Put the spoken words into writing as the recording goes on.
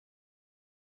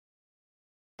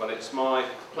Well, it's my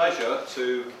pleasure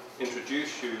to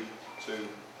introduce you to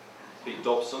Pete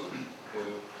Dobson, who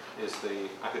is the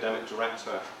Academic Director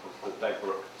of the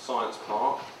Begbroke Science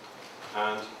Park,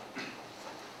 and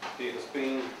he has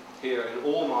been here in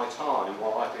all my time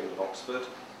while I've been at Oxford,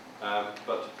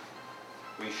 but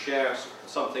we share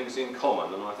some things in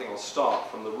common, and I think I'll start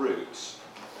from the roots.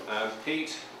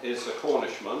 Pete is a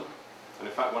Cornishman, and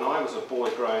in fact when I was a boy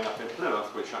growing up in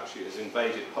Plymouth, which actually is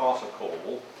invaded part of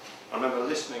Cornwall, I remember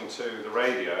listening to the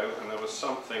radio, and there was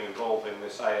something involving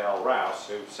this A.L. Rouse,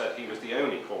 who said he was the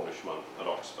only Cornishman at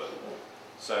Oxford.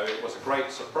 So it was a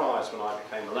great surprise when I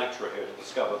became a lecturer here to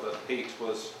discover that Pete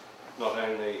was not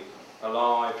only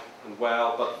alive and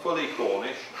well, but fully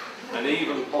Cornish, and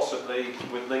even possibly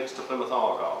with links to Plymouth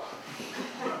Argyle.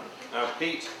 Now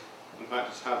Pete, in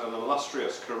fact, has had an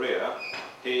illustrious career.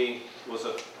 He was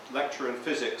a lecturer in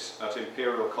physics at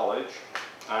Imperial College,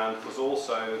 and was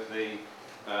also the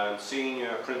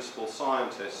senior principal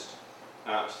scientist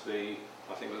at I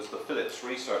think it was the Phillips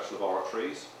Research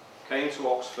Laboratories. Came to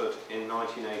Oxford in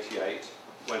 1988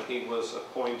 when he was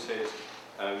appointed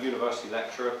university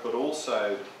lecturer, but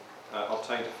also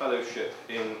obtained a fellowship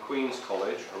in Queen's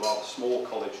College, a rather small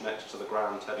college next to the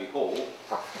Grand Teddy Hall.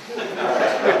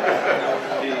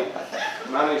 He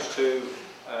managed to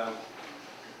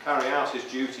carry out his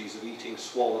duties of eating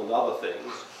swallow and other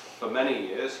things for many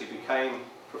years. He became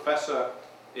professor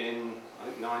in, I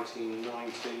think,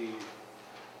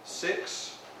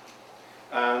 1996,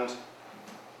 and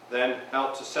then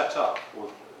helped to set up, or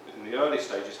in the early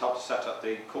stages, helped to set up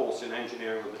the course in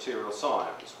engineering and material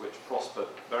science, which prospered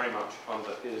very much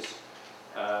under his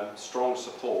strong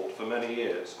support for many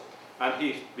years. And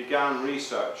he began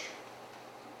research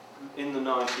in the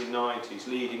 1990s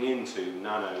leading into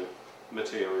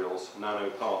nanomaterials,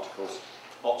 nanoparticles,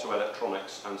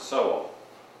 optoelectronics, and so on.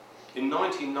 In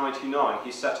 1999,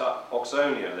 he set up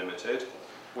Oxonia Limited,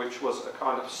 which was a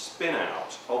kind of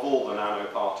spin-out of all the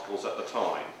nanoparticles at the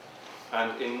time.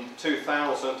 And in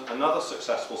 2000, another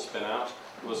successful spin-out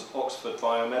was Oxford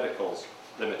Biomedicals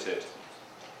Limited.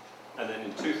 And then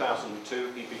in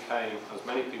 2002, he became, as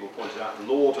many people pointed out,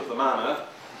 Lord of the Manor,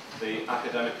 the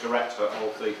academic director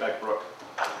of the Begbroke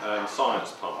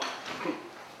Science Park.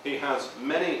 He has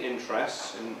many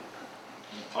interests in,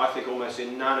 I think, almost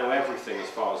in nano-everything as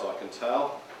far as I can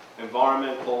tell: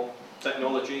 environmental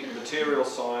technology, material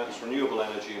science, renewable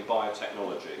energy, and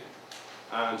biotechnology.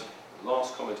 And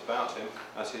last comment about him,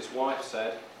 as his wife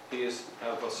said, he is,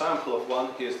 of a sample of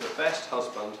one, he is the best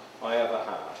husband I ever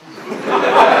had.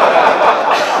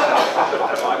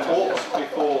 I ought,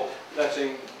 before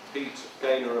letting Pete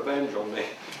gain a revenge on me,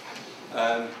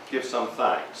 give some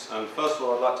thanks. And first of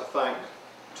all, I'd like to thank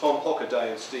Tom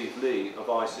Hockaday and Steve Lee of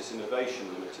ISIS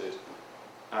Innovation Limited,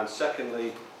 and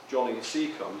secondly, Johnny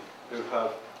Seacombe, who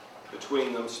have,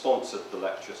 between them, sponsored the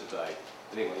lecture today.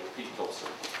 Anyway, Pete Dobson.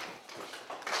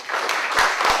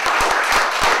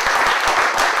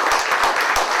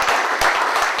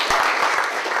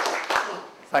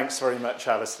 Thanks very much,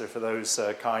 Alistair, for those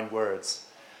kind words.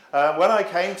 When I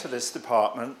came to this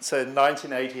department in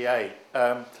 1988,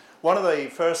 one of the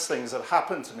first things that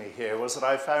happened to me here was that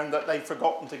I found that they'd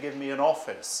forgotten to give me an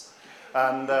office.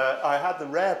 And I had the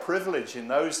rare privilege in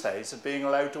those days of being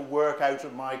allowed to work out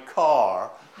of my car,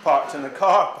 parked in a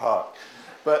car park.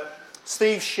 But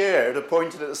Steve Sheard,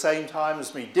 appointed at the same time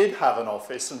as me, did have an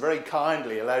office and very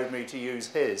kindly allowed me to use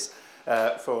his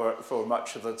for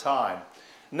much of the time.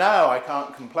 Now I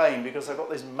can't complain because I've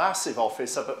got this massive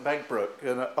office up at Begbroke,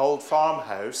 an old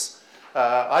farmhouse.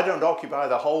 I don't occupy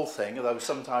the whole thing, although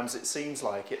sometimes it seems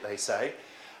like it, they say.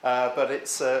 But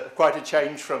it's quite a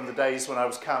change from the days when I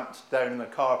was camped down in the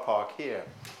car park here.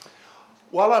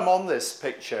 While I'm on this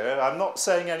picture, I'm not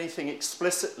saying anything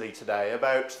explicitly today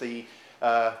about the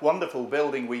wonderful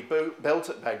building we built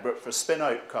at Begbroke for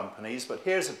spin-out companies, but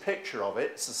here's a picture of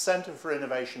it. It's the Centre for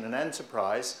Innovation and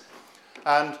Enterprise,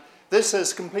 and this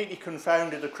has completely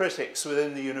confounded the critics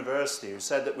within the university who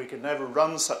said that we could never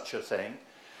run such a thing.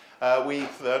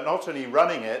 We've not only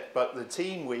running it, but the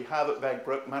team we have at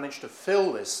Begbroke managed to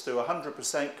fill this to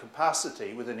 100%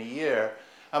 capacity within a year,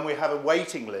 and we have a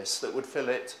waiting list that would fill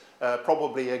it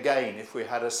probably again if we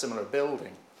had a similar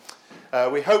building.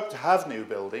 We hope to have new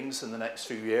buildings in the next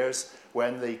few years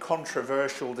when the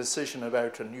controversial decision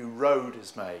about a new road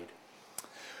is made.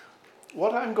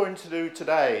 What I'm going to do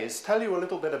today is tell you a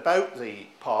little bit about the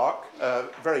park,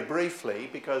 very briefly,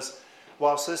 because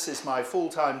whilst this is my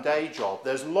full-time day job,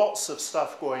 there's lots of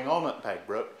stuff going on at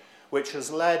Begbroke which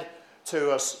has led to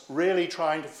us really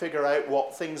trying to figure out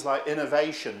what things like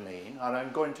innovation mean, and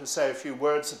I'm going to say a few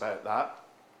words about that.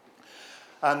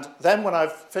 And then when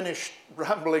I've finished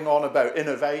rambling on about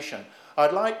innovation,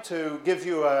 I'd like to give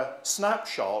you a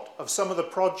snapshot of some of the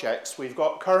projects we've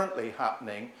got currently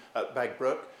happening at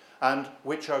Begbroke and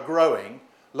which are growing,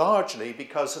 largely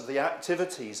because of the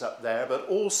activities up there, but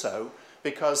also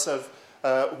because of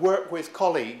work with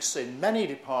colleagues in many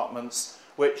departments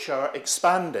which are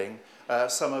expanding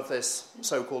some of this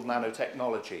so-called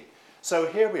nanotechnology. So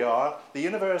here we are. The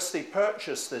university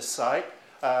purchased this site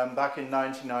back in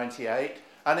 1998,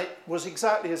 and it was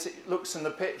exactly as it looks in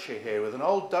the picture here, with an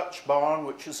old Dutch barn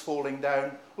which is falling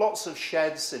down, lots of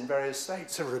sheds in various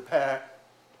states of repair,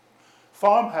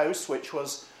 farmhouse which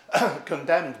was a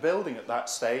condemned building at that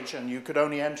stage, and you could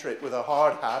only enter it with a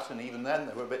hard hat, and even then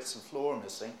there were bits of floor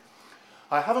missing.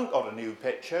 I haven't got a new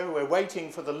picture. We're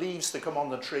waiting for the leaves to come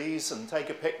on the trees and take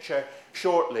a picture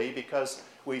shortly, because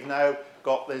we've now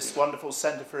got this wonderful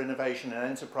Centre for Innovation and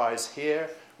Enterprise here.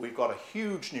 We've got a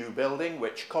huge new building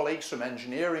which colleagues from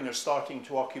engineering are starting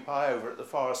to occupy over at the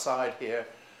far side here,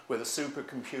 with a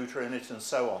supercomputer in it and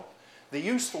so on. The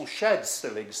useful sheds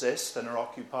still exist and are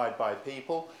occupied by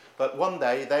people, but one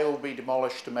day they will be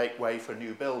demolished to make way for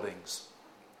new buildings.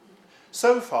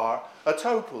 So far, a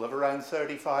total of around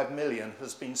 35 million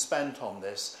has been spent on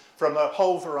this from a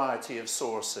whole variety of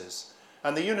sources.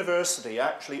 And the university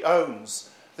actually owns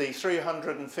the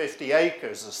 350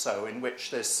 acres or so in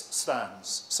which this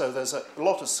stands. So there's a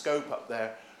lot of scope up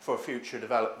there for future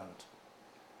development.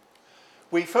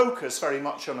 We focus very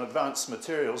much on advanced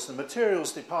materials. The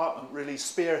materials department really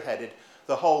spearheaded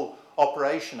the whole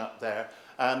operation up there.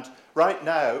 And right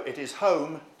now it is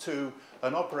home to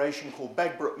an operation called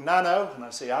Begbroke Nano, and I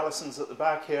see Alison's at the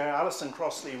back here. Alison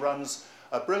Crossley runs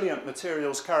a brilliant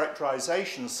materials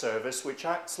characterization service which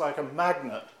acts like a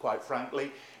magnet, quite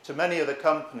frankly, to many of the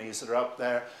companies that are up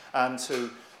there and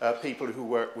to people who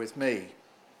work with me.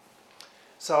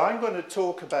 So I'm going to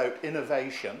talk about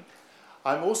innovation.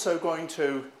 I'm also going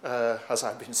to, as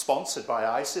I've been sponsored by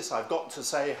ISIS, I've got to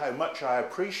say how much I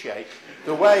appreciate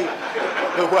the way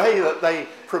that they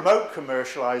promote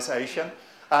commercialization,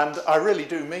 and I really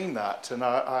do mean that, and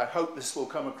I hope this will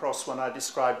come across when I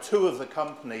describe two of the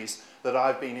companies that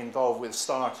I've been involved with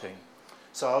starting.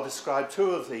 So I'll describe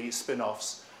two of the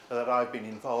spin-offs that I've been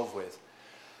involved with.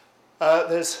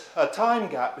 There's a time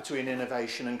gap between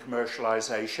innovation and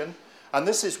commercialization. And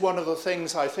this is one of the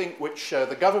things, I think, which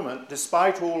the government,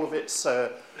 despite all of its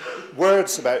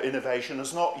words about innovation,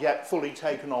 has not yet fully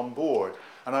taken on board.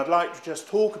 And I'd like to just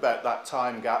talk about that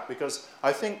time gap, because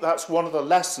I think that's one of the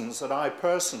lessons that I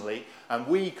personally, and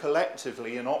we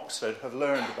collectively in Oxford, have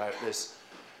learned about this.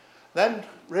 Then,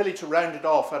 really to round it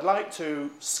off, I'd like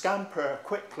to scamper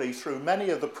quickly through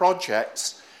many of the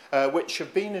projects which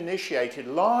have been initiated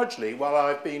largely while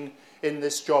I've been in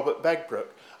this job at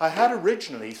Begbroke. I had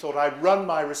originally thought I'd run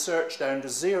my research down to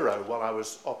zero while I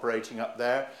was operating up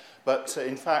there, but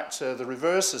in fact the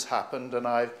reverse has happened and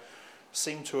I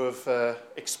seem to have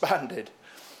expanded.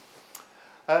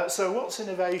 So what's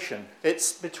innovation?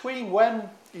 It's between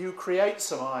when you create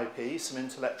some IP, some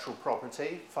intellectual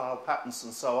property, file patents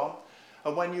and so on,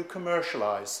 and when you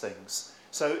commercialize things.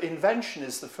 So invention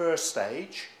is the first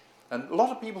stage. And a lot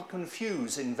of people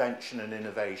confuse invention and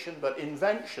innovation, but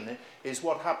invention is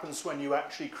what happens when you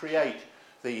actually create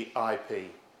the IP.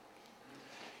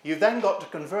 You've then got to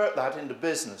convert that into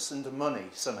business, into money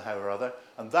somehow or other,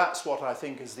 and that's what I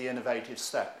think is the innovative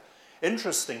step.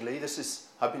 Interestingly,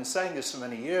 I've been saying this for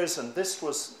many years, and this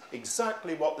was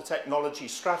exactly what the Technology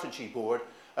Strategy Board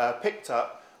picked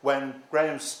up when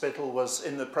Graham Spittle was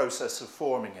in the process of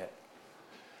forming it.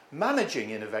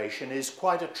 Managing innovation is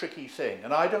quite a tricky thing,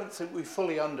 and I don't think we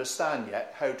fully understand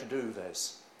yet how to do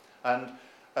this. And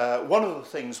one of the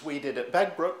things we did at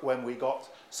Begbroke when we got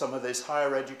some of this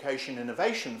Higher Education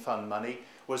Innovation Fund money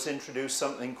was introduce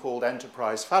something called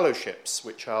Enterprise Fellowships,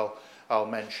 which I'll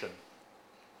mention.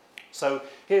 So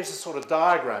here's a sort of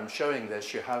diagram showing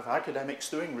this. You have academics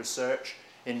doing research,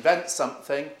 invent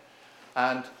something,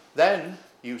 and then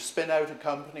you spin out a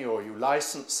company or you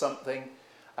license something,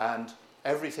 and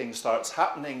everything starts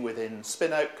happening within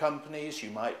spin-out companies.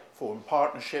 You might form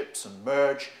partnerships and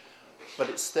merge, but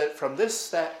it's from this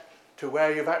step to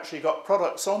where you've actually got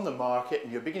products on the market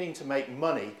and you're beginning to make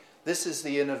money. This is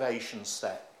the innovation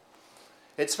step.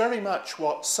 It's very much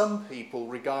what some people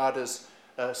regard as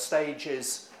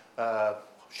stages,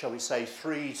 shall we say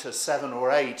 3 to 7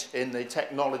 or 8 in the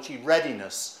technology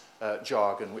readiness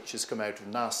jargon, which has come out of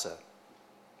NASA.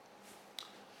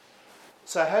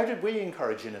 So how did we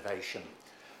encourage innovation?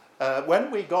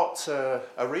 When we got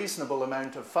a reasonable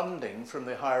amount of funding from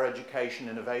the Higher Education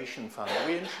Innovation Fund,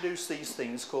 we introduced these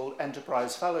things called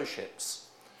Enterprise Fellowships.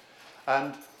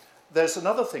 And There's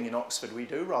another thing in Oxford we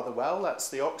do rather well. That's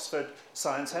the Oxford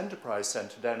Science Enterprise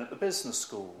Centre down at the Business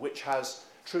School, which has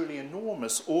truly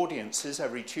enormous audiences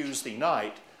every Tuesday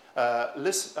night,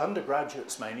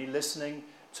 undergraduates mainly, listening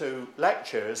to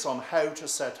lectures on how to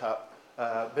set up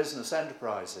business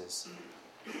enterprises.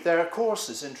 There are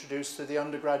courses introduced to the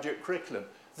undergraduate curriculum.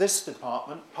 This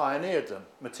department pioneered them.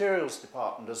 Materials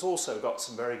department has also got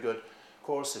some very good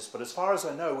courses, but as far as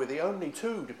I know, we're the only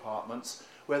two departments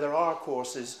where there are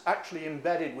courses actually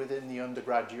embedded within the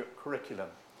undergraduate curriculum.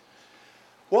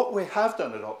 What we have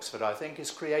done at Oxford, I think,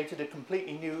 is created a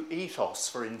completely new ethos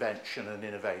for invention and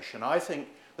innovation. I think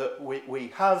that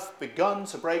we have begun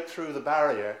to break through the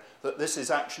barrier that this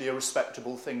is actually a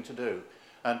respectable thing to do.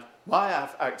 And my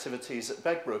activities at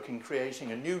Begbroke in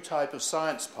creating a new type of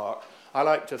science park, I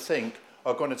like to think,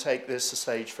 are going to take this a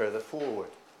stage further forward.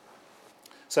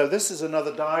 So this is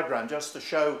another diagram just to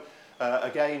show,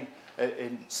 again,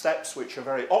 in steps which are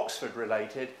very Oxford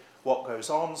related, what goes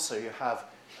on. So you have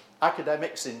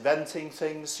academics inventing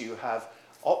things, you have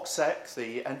OXEC,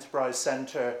 the Enterprise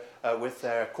Centre, with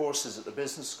their courses at the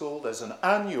Business School. There's an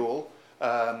annual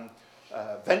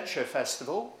Venture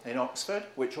Festival in Oxford,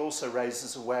 which also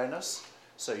raises awareness.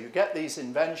 So you get these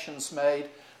inventions made,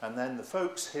 and then the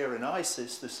folks here in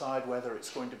ICIS decide whether it's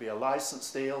going to be a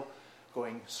license deal,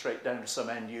 going straight down to some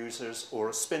end users, or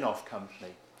a spin-off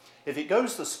company. If it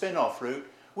goes the spin-off route,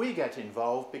 we get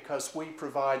involved because we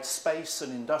provide space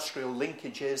and industrial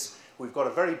linkages. We've got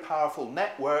a very powerful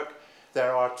network.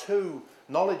 There are two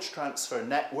knowledge transfer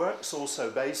networks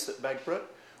also based at Begbroke.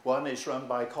 One is run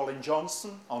by Colin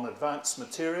Johnson on advanced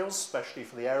materials, especially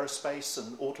for the aerospace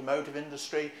and automotive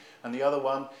industry, and the other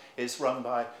one is run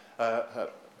by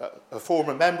a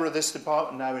former member of this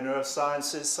department, now in Earth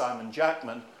Sciences, Simon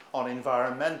Jackman, on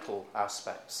environmental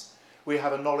aspects. We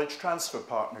have a knowledge transfer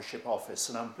partnership office,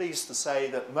 and I'm pleased to say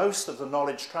that most of the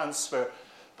knowledge transfer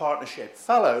partnership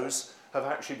fellows have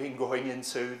actually been going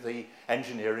into the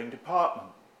engineering department.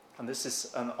 And this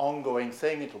is an ongoing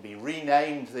thing. It'll be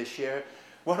renamed this year.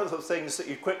 One of the things that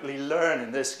you quickly learn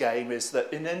in this game is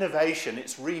that in innovation,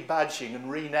 it's rebadging and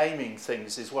renaming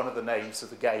things is one of the names of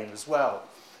the game as well.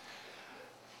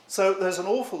 So there's an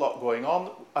awful lot going on,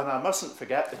 and I mustn't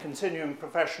forget the continuing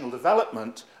professional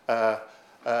development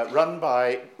run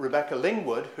by Rebecca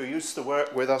Lingwood, who used to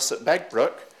work with us at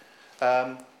Begbroke.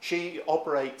 She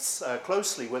operates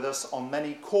closely with us on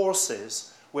many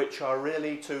courses which are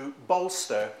really to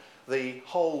bolster the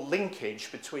whole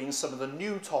linkage between some of the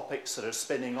new topics that are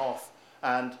spinning off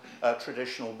and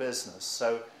traditional business.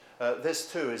 So this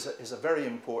too is a very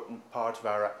important part of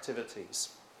our activities.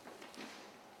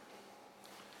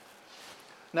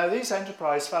 Now these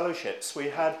enterprise fellowships, we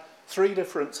had 3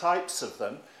 different types of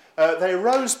them. They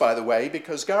arose, by the way,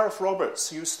 because Gareth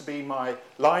Roberts used to be my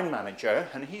line manager,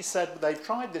 and he said they've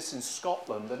tried this in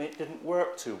Scotland and it didn't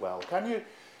work too well.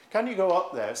 Can you go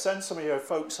up there, send some of your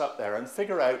folks up there and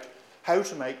figure out how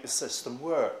to make the system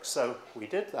work? So we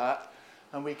did that,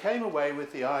 and we came away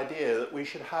with the idea that we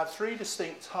should have 3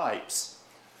 distinct types.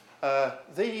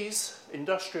 These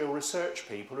industrial research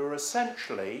people are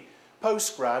essentially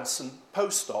postgrads and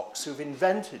postdocs who've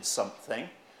invented something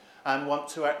and want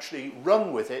to actually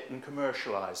run with it and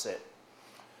commercialize it.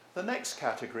 The next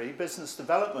category, business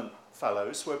development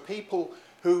fellows, were people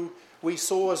who we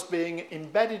saw as being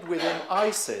embedded within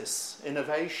ICIS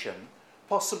innovation,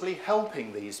 possibly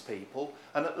helping these people,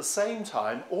 and at the same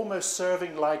time almost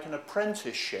serving like an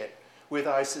apprenticeship with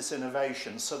ICIS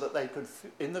innovation so that they could,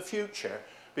 in the future,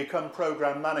 become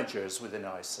program managers within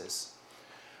ICIS.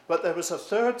 But there was a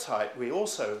third type we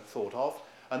also thought of,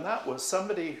 and that was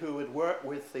somebody who would work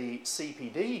with the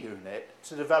CPD unit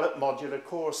to develop modular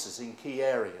courses in key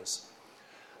areas.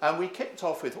 And we kicked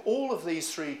off with all of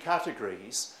these 3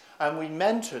 categories, and we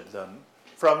mentored them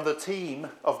from the team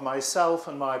of myself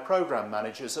and my program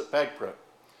managers at Begbroke.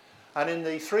 And in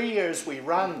the 3 years we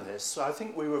ran this, I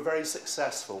think we were very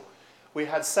successful. We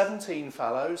had 17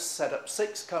 fellows, set up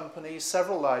 6 companies,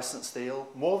 several license deals,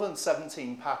 more than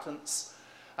 17 patents,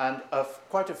 and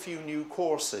quite a few new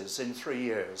courses in 3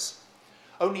 years.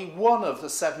 Only one of the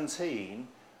 17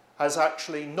 has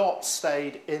actually not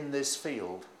stayed in this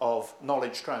field of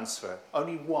knowledge transfer.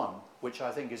 Only one, which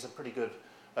I think is a pretty good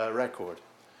record.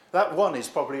 That one is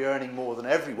probably earning more than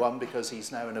everyone because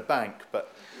he's now in a bank,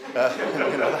 but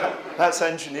that's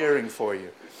engineering for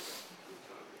you.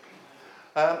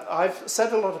 I've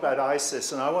said a lot about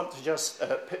ICIS, and I want to just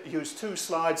use 2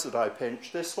 slides that I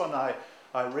pinched. This one I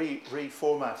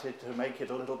reformatted to make it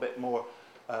a little bit more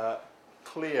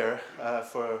clear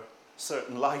for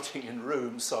certain lighting in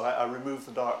rooms, so I removed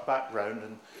the dark background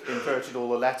and inverted all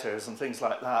the letters and things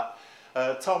like that.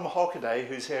 Tom Hockaday,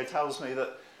 who's here, tells me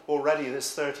that already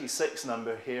this 36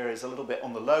 number here is a little bit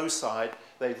on the low side.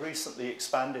 They've recently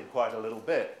expanded quite a little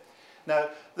bit. Now,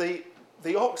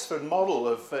 the Oxford model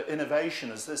of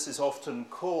innovation, as this is often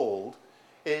called,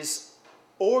 is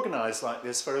organised like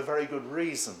this for a very good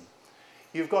reason.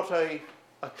 You've got a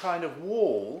kind of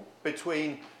wall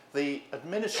between the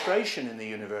administration in the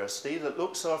university that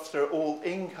looks after all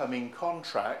incoming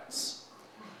contracts,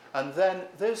 and then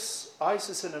this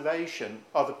ICIS Innovation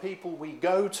are the people we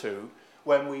go to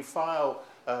when we file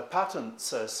patent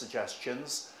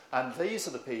suggestions, and these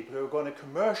are the people who are going to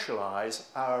commercialise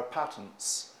our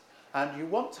patents. And you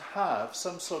want to have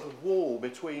some sort of wall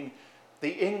between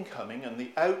the incoming and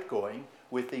the outgoing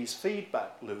with these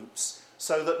feedback loops,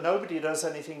 so that nobody does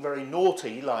anything very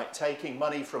naughty like taking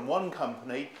money from one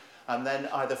company and then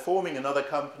either forming another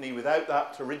company without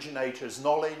that originator's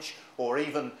knowledge or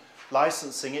even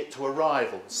licensing it to a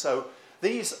rival. So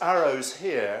these arrows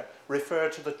here refer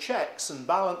to the checks and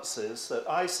balances that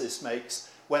ICIS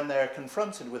makes when they're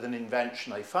confronted with an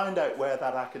invention. They find out where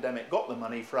that academic got the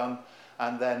money from,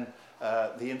 and then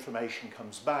the information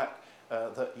comes back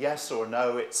that yes or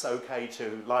no, it's okay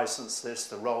to license this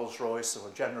to Rolls-Royce or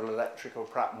General Electric or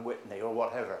Pratt & Whitney or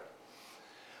whatever.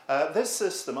 This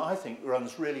system, I think,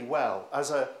 runs really well.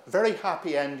 As a very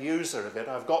happy end user of it,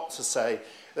 I've got to say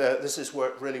this has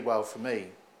worked really well for me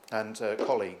and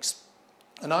colleagues.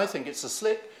 And I think it's a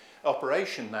slick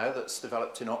operation now that's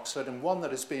developed in Oxford, and one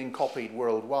that is being copied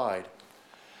worldwide.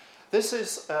 This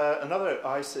is another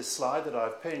ICIS slide that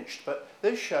I've pinched, but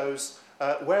this shows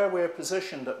where we're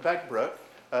positioned at Begbroke.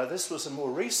 This was a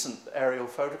more recent aerial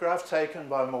photograph taken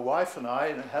by my wife and I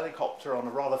in a helicopter on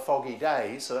a rather foggy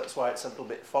day, so that's why it's a little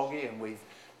bit foggy, and we've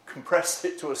compressed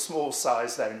it to a small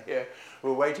size down here.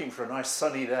 We're waiting for a nice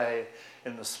sunny day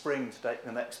in the spring to take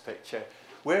the next picture.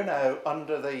 We're now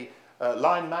under the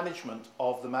line management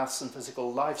of the Maths and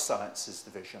Physical Life Sciences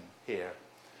division here.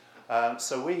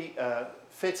 So we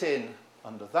fit in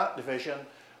under that division.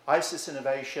 ICIS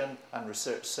Innovation and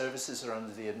Research Services are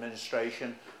under the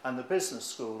administration, and the Business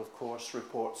School, of course,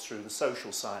 reports through the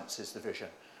Social Sciences division.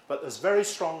 But there's very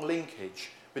strong linkage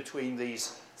between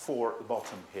these four at the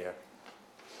bottom here.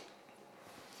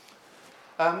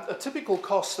 A typical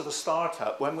cost of a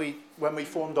startup when we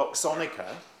formed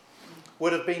Oxonica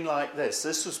would have been like this.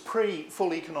 This was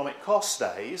pre-full economic cost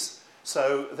days,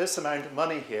 so this amount of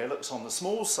money here looks on the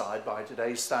small side by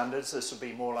today's standards. This would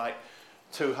be more like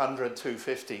 200,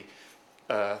 250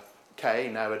 K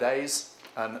nowadays.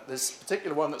 And this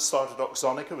particular one that started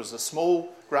Oxonica was a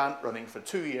small grant running for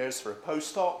 2 years for a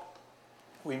postdoc.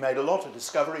 We made a lot of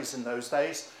discoveries in those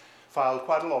days, filed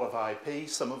quite a lot of IP,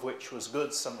 some of which was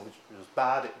good, some of which was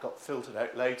bad. It got filtered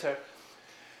out later.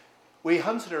 We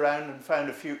hunted around and found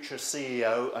a future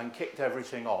CEO and kicked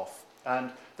everything off.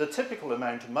 And the typical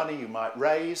amount of money you might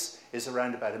raise is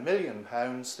around about £1 million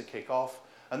to kick off,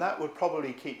 and that would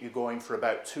probably keep you going for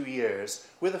about 2 years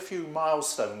with a few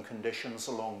milestone conditions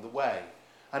along the way.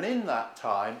 And in that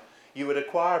time, you would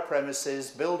acquire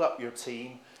premises, build up your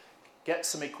team, get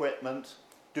some equipment,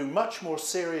 do much more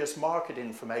serious market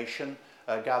information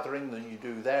gathering than you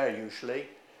do there usually.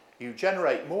 You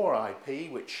generate more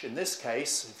IP, which in this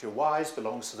case, if you're wise,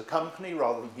 belongs to the company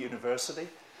rather than the university.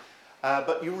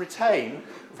 But you retain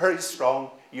very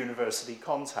strong university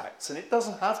contacts. And it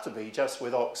doesn't have to be just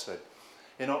with Oxford.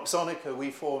 In Oxonica, we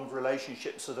formed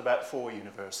relationships with about 4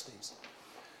 universities.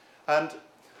 And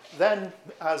then,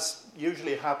 as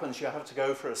usually happens, you have to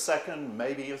go for a second,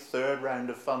 maybe a third round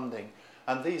of funding.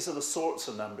 And these are the sorts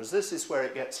of numbers. This is where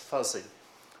it gets fuzzy.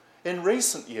 In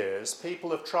recent years,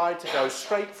 people have tried to go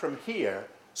straight from here,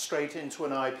 straight into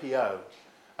an IPO.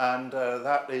 And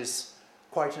that is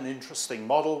quite an interesting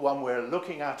model, one we're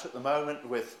looking at the moment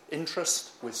with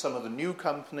interest with some of the new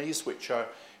companies which are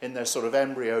in their sort of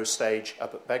embryo stage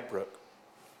up at Begbroke.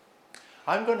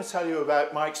 I'm going to tell you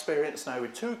about my experience now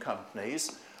with 2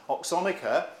 companies,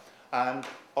 Oxonica and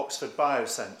Oxford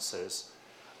Biosensors.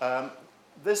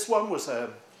 This one was an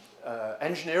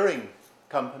engineering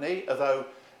company, although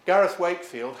Gareth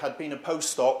Wakefield had been a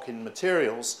postdoc in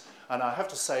materials, and I have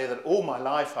to say that all my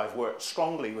life I've worked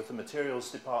strongly with the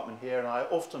materials department here, and I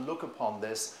often look upon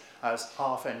this as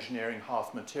half engineering,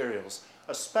 half materials,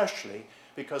 especially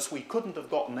because we couldn't have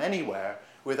gotten anywhere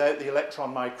without the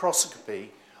electron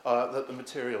microscopy that the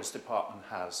materials department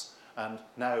has, and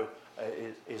now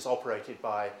is operated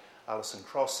by Alison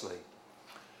Crossley.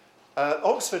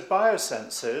 Oxford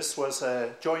Biosensors was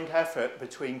a joint effort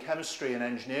between chemistry and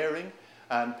engineering,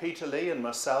 and Peter Lee and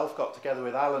myself got together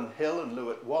with Alan Hill and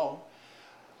Luet Wong.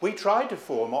 We tried to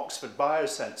form Oxford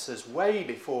Biosensors way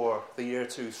before the year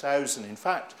 2000. In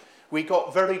fact, we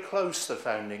got very close to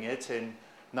founding it in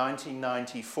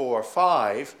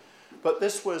 1994-5, but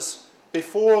this was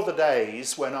before the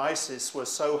days when ISIS was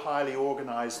so highly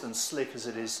organised and slick as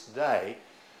it is today,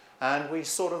 and we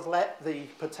sort of let the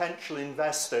potential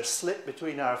investor slip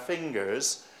between our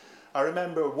fingers. I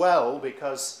remember well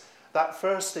because that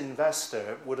first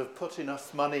investor would have put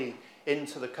enough money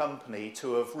into the company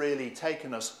to have really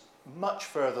taken us much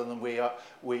further than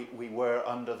we were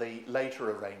under the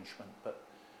later arrangement. But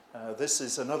this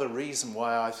is another reason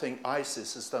why I think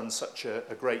ISIS has done such a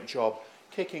great job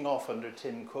kicking off under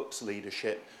Tim Cook's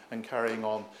leadership and carrying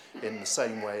on in the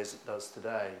same way as it does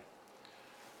today.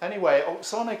 Anyway,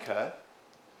 Oxonica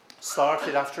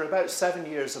started after about 7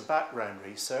 years of background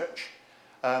research.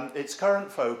 Its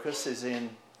current focus is in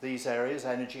these areas: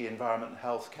 energy, environment, and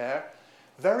healthcare.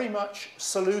 Very much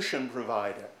solution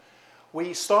provider.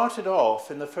 We started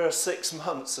off in the first 6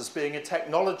 months as being a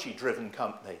technology-driven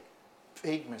company.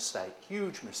 Big mistake,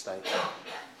 huge mistake.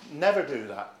 Never do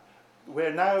that.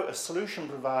 We're now a solution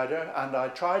provider, and I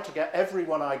try to get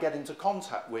everyone I get into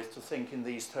contact with to think in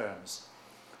these terms.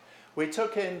 We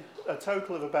took in a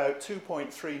total of about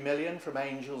 2.3 million from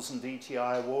Angels and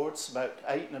DTI awards, about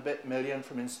 8 and a bit million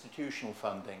from institutional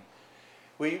funding.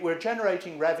 We were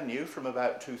generating revenue from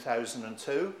about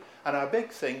 2002, and our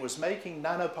big thing was making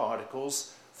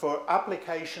nanoparticles for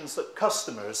applications that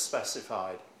customers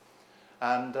specified.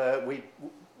 And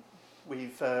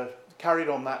we've carried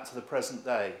on that to the present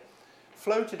day.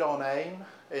 Floated on AIM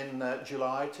in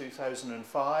July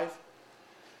 2005.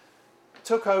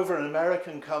 Took over an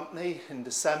American company in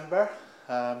December.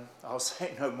 I'll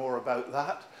say no more about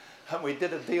that. And we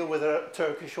did a deal with a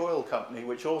Turkish oil company,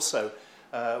 which also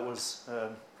was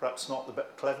perhaps not the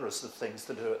cleverest of things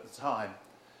to do at the time.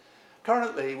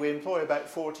 Currently, we employ about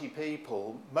 40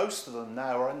 people. Most of them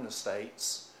now are in the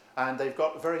States, and they've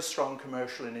got a very strong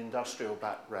commercial and industrial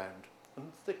background.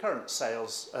 And the current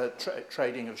sales,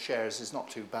 trading of shares is not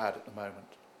too bad at the moment.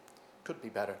 Could be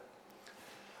better.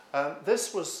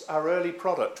 This was our early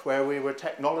product where we were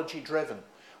technology driven.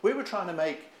 We were trying to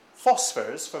make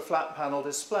phosphors for flat panel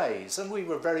displays, and we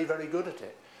were very, very good at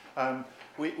it.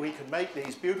 We could make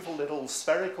these beautiful little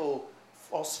spherical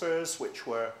phosphors, which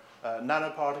were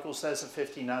nanoparticles. There's a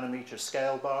 50 nanometer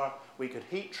scale bar. We could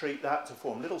heat treat that to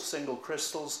form little single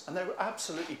crystals, and they were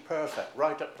absolutely perfect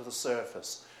right up to the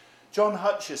surface. John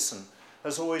Hutchison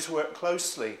has always worked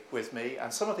closely with me,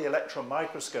 and some of the electron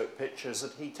microscope pictures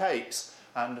that he takes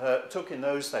and took in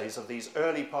those days of these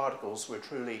early particles were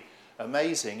truly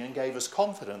amazing and gave us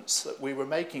confidence that we were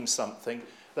making something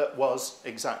that was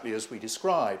exactly as we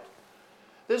described.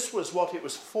 This was what it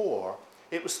was for.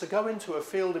 It was to go into a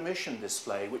field emission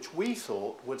display, which we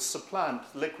thought would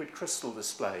supplant liquid crystal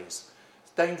displays.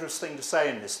 It's a dangerous thing to say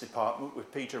in this department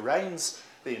with Peter Rains,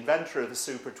 the inventor of the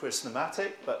Super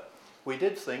Twist-O-Matic, but we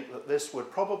did think that this would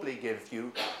probably give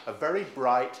you a very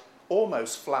bright,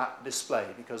 almost flat display,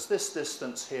 because this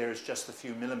distance here is just a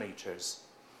few millimeters.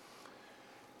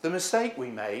 The mistake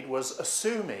we made was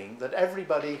assuming that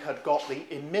everybody had got the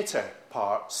emitter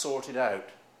part sorted out,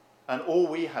 and all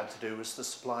we had to do was to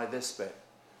supply this bit.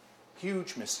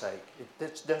 Huge mistake.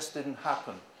 It just didn't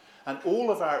happen. And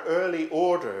all of our early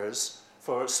orders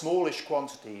for smallish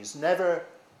quantities never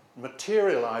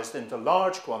materialized into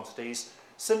large quantities,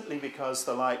 simply because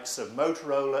the likes of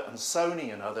Motorola and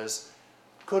Sony and others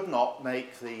could not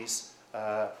make these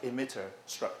emitter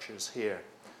structures here.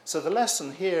 So the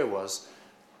lesson here was,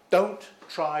 don't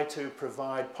try to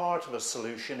provide part of a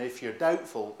solution if you're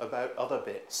doubtful about other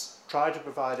bits. Try to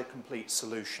provide a complete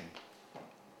solution.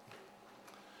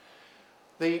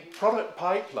 The product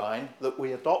pipeline that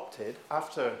we adopted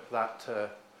after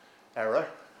that era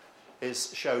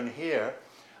is shown here,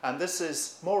 and this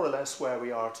is more or less where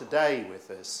we are today with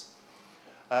this.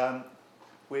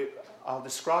 I'll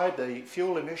describe the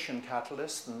fuel emission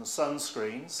catalyst and the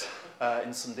sunscreens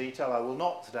in some detail. I will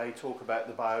not today talk about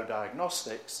the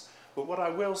biodiagnostics, but what I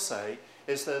will say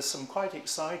is there's some quite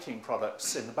exciting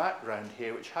products in the background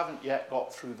here which haven't yet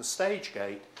got through the stage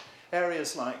gate.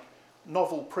 Areas like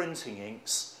novel printing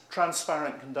inks,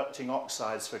 transparent conducting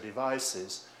oxides for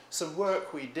devices. Some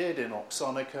work we did in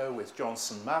Oxonica with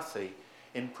Johnson Matthey.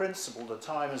 In principle, the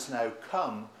time has now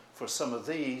come for some of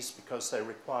these because they're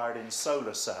required in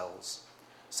solar cells.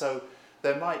 So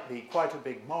there might be quite a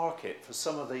big market for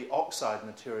some of the oxide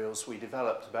materials we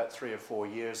developed about 3 or 4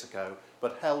 years ago,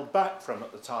 but held back from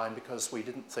at the time because we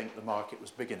didn't think the market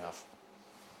was big enough.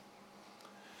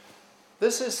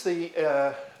 This is the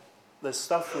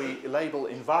stuff we label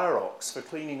Envirox for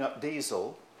cleaning up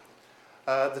diesel.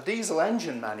 The diesel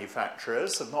engine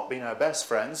manufacturers have not been our best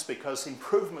friends because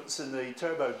improvements in the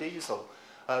turbo diesel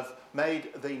have made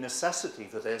the necessity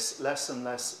for this less and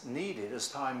less needed as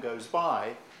time goes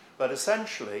by, but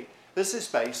essentially this is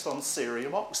based on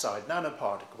cerium oxide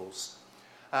nanoparticles.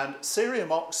 And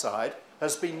cerium oxide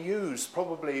has been used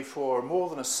probably for more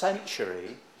than a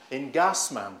century in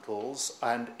gas mantles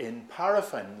and in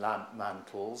paraffin lamp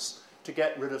mantles to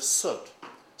get rid of soot.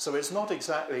 So it's not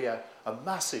exactly a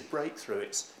massive breakthrough.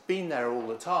 It's been there all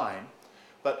the time.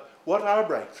 But what our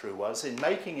breakthrough was in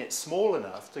making it small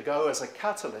enough to go as a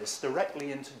catalyst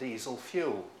directly into diesel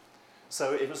fuel.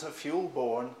 So it was a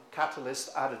fuel-borne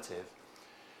catalyst additive.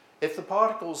 If the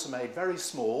particles are made very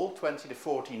small, 20 to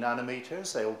 40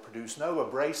 nanometers, they will produce no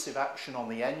abrasive action on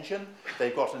the engine.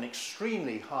 They've got an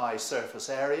extremely high surface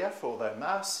area for their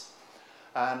mass.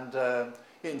 And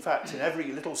in fact, in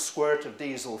every little squirt of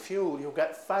diesel fuel, you'll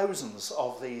get thousands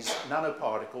of these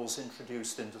nanoparticles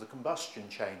introduced into the combustion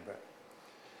chamber.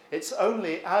 It's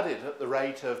only added at the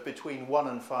rate of between 1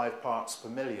 and 5 parts per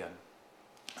million.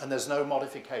 And there's no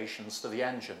modifications to the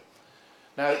engine.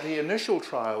 Now, the initial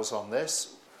trials on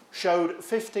this showed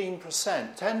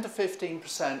 15%, 10 to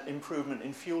 15% improvement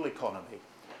in fuel economy.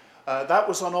 That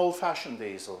was on old-fashioned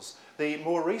diesels. The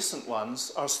more recent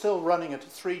ones are still running at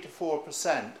 3 to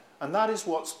 4%, and that is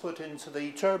what's put into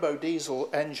the turbo diesel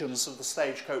engines of the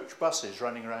stagecoach buses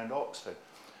running around Oxford.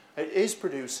 It is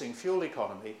producing fuel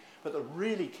economy, but the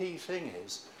really key thing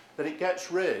is that it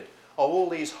gets rid of all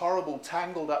these horrible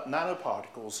tangled up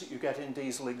nanoparticles that you get in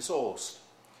diesel exhaust.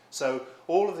 So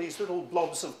all of these little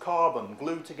blobs of carbon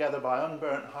glued together by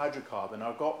unburnt hydrocarbon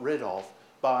are got rid of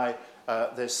by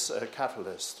this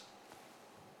catalyst.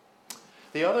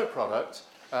 The other product,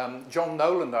 John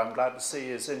Noland, I'm glad to see,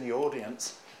 is in the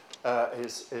audience,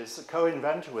 is a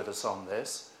co-inventor with us on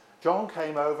this. John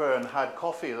came over and had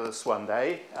coffee with us one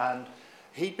day, and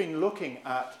he'd been looking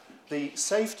at the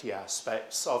safety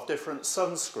aspects of different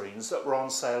sunscreens that were on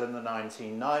sale in the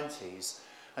 1990s.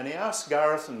 And he asked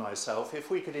Gareth and myself if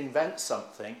we could invent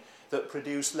something that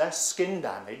produced less skin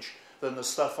damage than the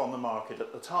stuff on the market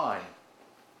at the time.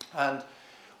 And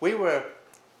we were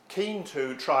keen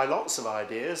to try lots of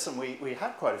ideas, and we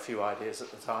had quite a few ideas at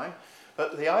the time.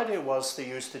 But the idea was to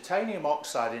use titanium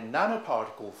oxide in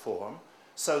nanoparticle form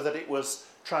so that it was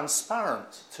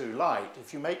transparent to light.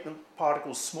 If you make the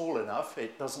particles small enough,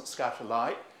 it doesn't scatter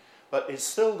light, but it's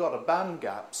still got a band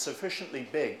gap sufficiently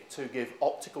big to give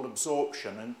optical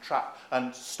absorption and trap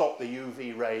and stop the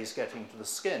UV rays getting to the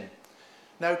skin.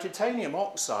 Now, titanium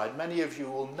oxide, many of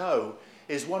you will know,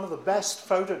 is one of the best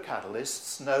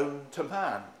photocatalysts known to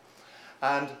man.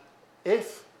 And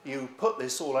if you put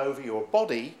this all over your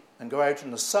body and go out in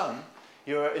the sun,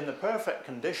 you're in the perfect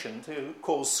condition to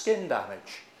cause skin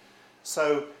damage.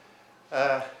 So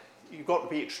you've got to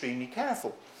be extremely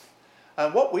careful.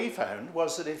 And what we found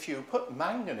was that if you put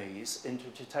manganese into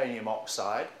titanium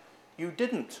oxide, you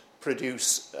didn't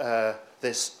produce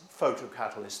this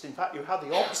photocatalyst. In fact, you had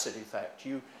the opposite effect.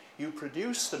 You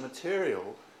produced a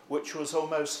material which was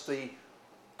almost the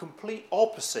complete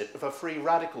opposite of a free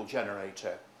radical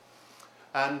generator.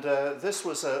 And this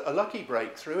was a lucky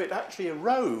breakthrough. It actually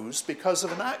arose because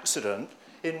of an accident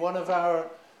in one of our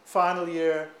final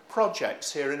year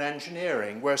projects here in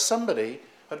engineering, where somebody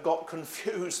had got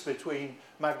confused between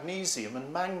magnesium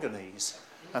and manganese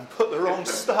and put the wrong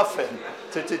stuff in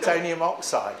to titanium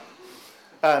oxide.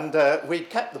 And we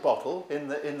kept the bottle in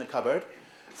the cupboard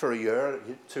for a year,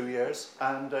 2 years,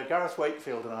 and Gareth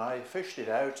Wakefield and I fished it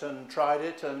out and tried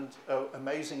it, and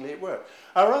amazingly it worked.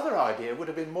 Our other idea would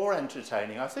have been more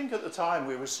entertaining. I think at the time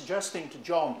we were suggesting to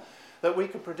John that we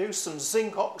could produce some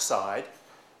zinc oxide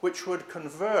which would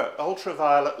convert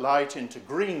ultraviolet light into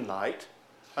green light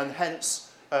and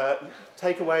hence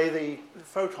take away the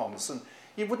photons. And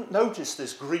you wouldn't notice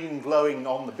this green glowing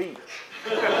on the beach.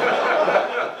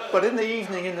 But in the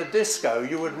evening in the disco,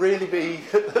 you would really be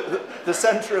the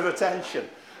centre of attention.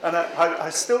 And I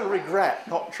still regret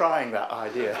not trying that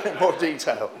idea in more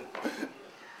detail.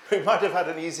 We might have had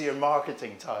an easier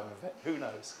marketing time of it, who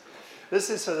knows. This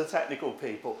is for the technical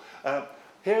people.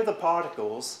 Here are the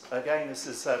particles. Again, this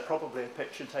is probably a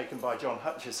picture taken by John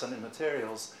Hutchison in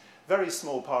Materials. Very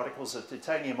small particles of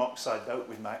titanium oxide doped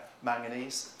with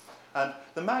manganese. And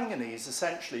the manganese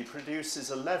essentially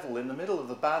produces a level in the middle of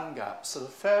the band gap, so the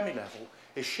Fermi level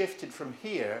is shifted from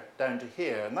here down to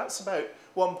here, and that's about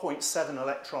 1.7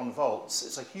 electron volts.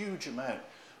 It's a huge amount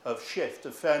of shift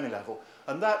of Fermi level,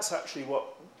 and that's actually what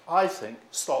I think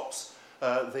stops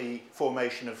the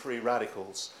formation of free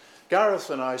radicals. Gareth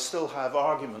and I still have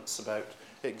arguments about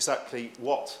exactly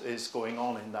what is going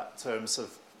on in that terms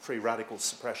of free radical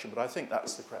suppression, but I think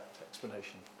that's the correct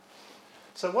explanation.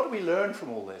 So what do we learn from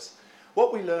all this?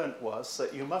 What we learned was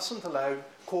that you mustn't allow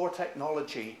core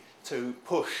technology to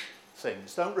push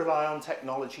things. Don't rely on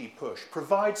technology push.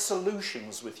 Provide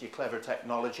solutions with your clever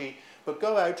technology, but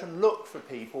go out and look for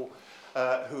people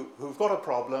who've got a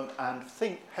problem and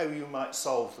think how you might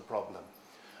solve the problem.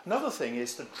 Another thing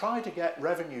is to try to get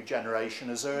revenue generation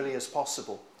as early as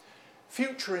possible.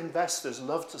 Future investors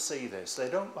love to see this. They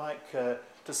don't like to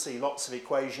see lots of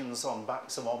equations on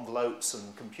backs of envelopes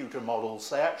and computer models.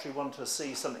 They actually want to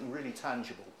see something really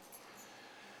tangible.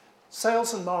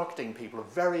 Sales and marketing people are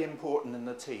very important in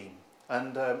the team.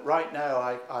 And right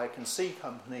now I can see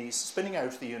companies spinning out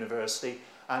of the university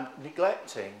and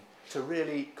neglecting to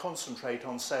really concentrate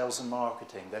on sales and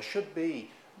marketing. There should be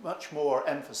much more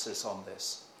emphasis on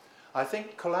this. I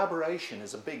think collaboration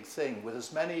is a big thing with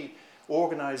as many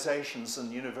organisations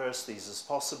and universities as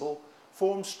possible.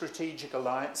 Form strategic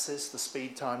alliances to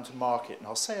speed time to market, and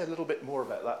I'll say a little bit more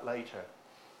about that later.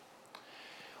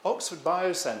 Oxford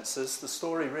Biosensors, the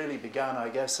story really began, I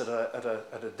guess, at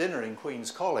a dinner in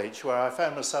Queen's College, where I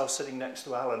found myself sitting next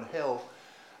to Alan Hill,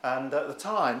 and at the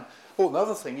time, oh,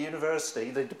 another thing,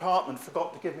 university, the department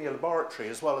forgot to give me a laboratory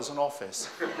as well as an office.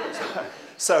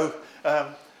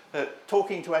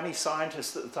 Talking to any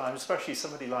scientist at the time, especially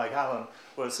somebody like Alan,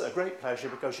 was a great pleasure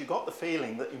because you got the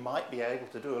feeling that you might be able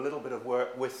to do a little bit of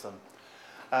work with them.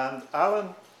 And Alan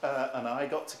and I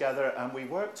got together and we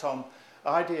worked on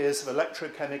ideas of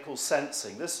electrochemical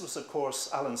sensing. This was, of course,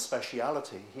 Alan's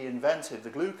speciality. He invented the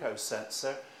glucose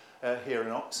sensor here in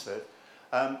Oxford.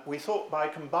 We thought by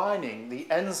combining the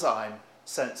enzyme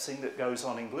sensing that goes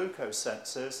on in glucose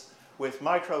sensors with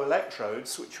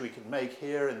microelectrodes, which we could make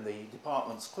here in the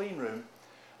department's clean room,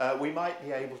 we might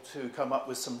be able to come up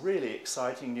with some really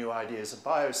exciting new ideas of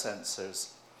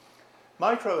biosensors.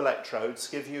 Microelectrodes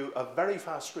give you a very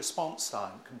fast response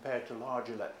time compared to large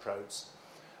electrodes.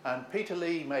 And Peter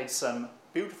Lee made some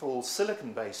beautiful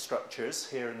silicon-based structures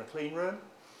here in the clean room.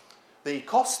 The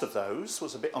cost of those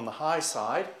was a bit on the high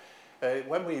side.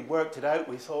 When we worked it out,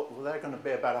 we thought, well, they're going to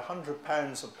be about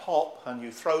 £100 a pop, and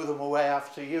you throw them away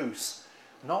after use.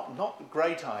 Not a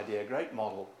great idea, great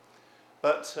model.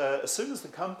 But as soon as the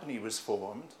company was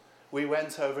formed, we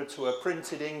went over to a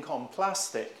printed ink on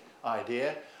plastic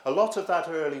idea. A lot of that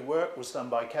early work was done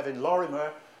by Kevin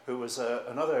Lorimer, who was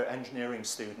another engineering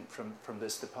student from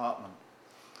this department.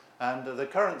 And the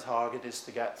current target is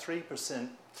to get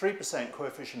 3%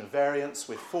 coefficient of variance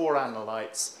with 4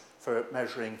 analytes for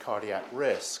measuring cardiac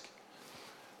risk.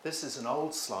 This is an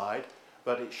old slide,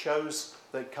 but it shows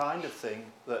the kind of thing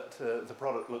that the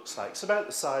product looks like. It's about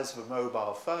the size of a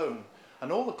mobile phone,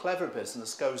 and all the clever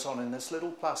business goes on in this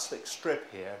little plastic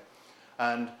strip here.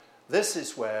 And this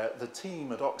is where the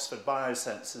team at Oxford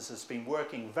Biosensors has been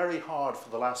working very hard for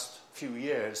the last few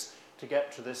years to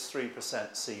get to this 3%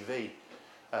 CV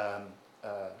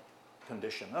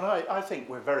condition. And I think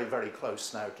we're very, very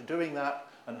close now to doing that.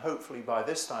 And hopefully by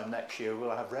this time next year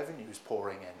we'll have revenues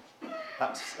pouring in.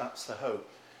 That's the hope.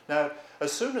 Now,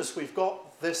 as soon as we've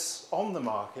got this on the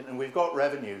market and we've got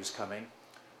revenues coming,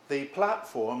 the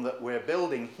platform that we're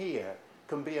building here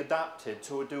can be adapted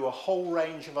to do a whole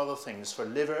range of other things for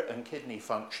liver and kidney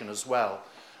function as well.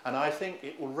 And I think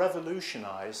it will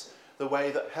revolutionise the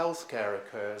way that healthcare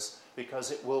occurs,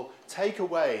 because it will take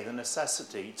away the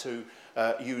necessity to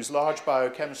use large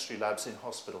biochemistry labs in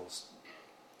hospitals.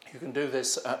 You can do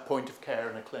this at point of care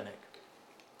in a clinic.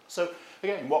 So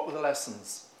again, what were the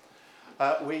lessons?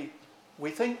 We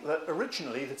think that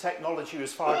originally the technology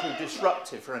was far too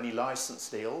disruptive for any license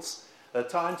deals. The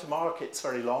time to market's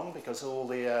very long because of all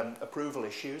the approval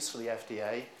issues for the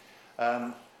FDA.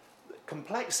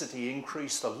 Complexity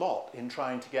increased a lot in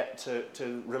trying to get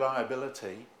to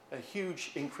reliability, a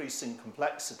huge increase in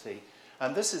complexity.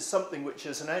 And this is something which,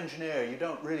 as an engineer, you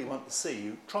don't really want to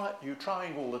see. You're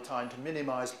trying all the time to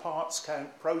minimise parts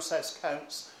count, process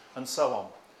counts, and so on.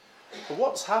 But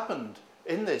what's happened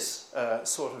in this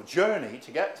sort of journey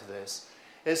to get to this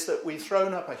is that we've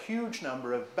thrown up a huge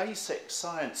number of basic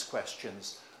science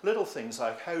questions, little things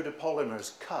like how do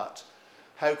polymers cut,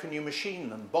 how can you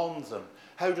machine them, bond them,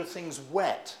 how do things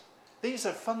wet. These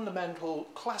are fundamental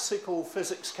classical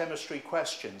physics chemistry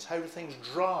questions. How do things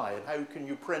dry and how can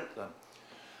you print them?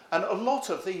 And a lot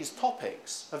of these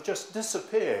topics have just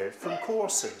disappeared from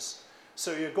courses.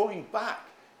 So you're going back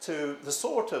to the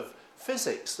sort of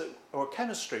physics or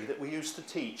chemistry that we used to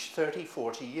teach 30,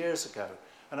 40 years ago.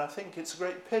 And I think it's a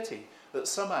great pity that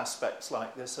some aspects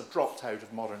like this have dropped out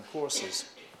of modern courses.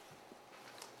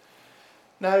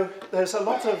 Now, there's a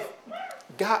lot of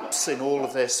gaps in all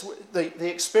of this. The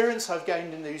experience I've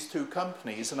gained in these two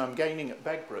companies, and I'm gaining at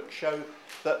Begbrook, show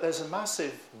that there's a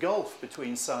massive gulf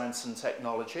between science and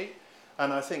technology.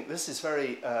 And I think this is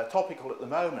very topical at the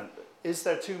moment. Is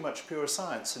there too much pure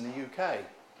science in the UK?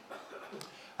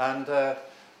 And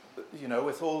you know,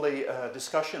 with all the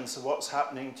discussions of what's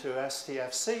happening to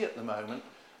STFC at the moment,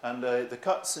 and the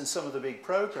cuts in some of the big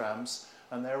programs,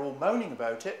 and they're all moaning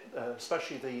about it,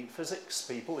 especially the physics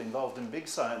people involved in big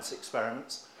science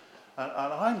experiments. And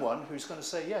I'm one who's going to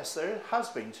say, yes, there has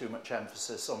been too much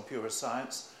emphasis on pure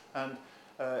science, and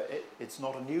it's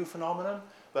not a new phenomenon,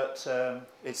 but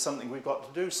it's something we've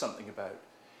got to do something about.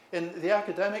 In the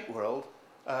academic world,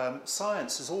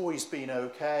 science has always been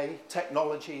okay,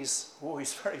 technology's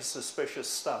always very suspicious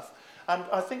stuff. And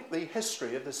I think the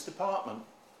history of this department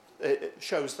it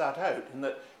shows that out, in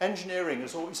that engineering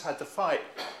has always had to fight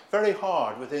very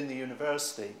hard within the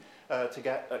university to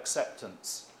get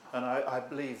acceptance. And I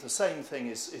believe the same thing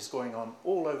is going on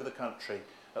all over the country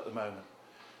at the moment.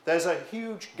 There's a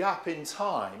huge gap in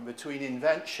time between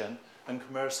invention and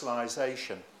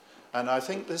commercialization. And I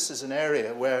think this is an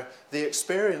area where the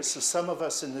experience of some of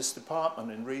us in this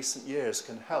department in recent years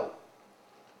can help.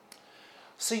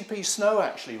 C.P. Snow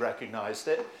actually recognized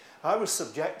it. I was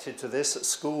subjected to this at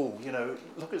school. You know,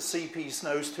 look at C.P.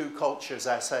 Snow's Two Cultures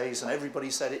essays, and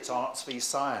everybody said it's arts v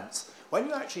science. When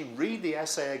you actually read the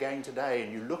essay again today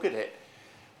and you look at it,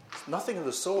 it's nothing of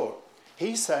the sort.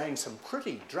 He's saying some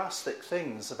pretty drastic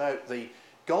things about the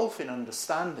gulf in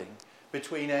understanding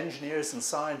between engineers and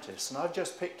scientists, and I've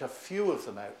just picked a few of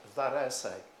them out of that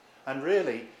essay. And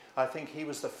really, I think he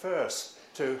was the first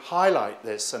to highlight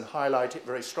this and highlight it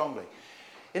very strongly.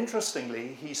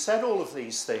 Interestingly, he said all of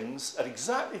these things at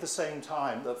exactly the same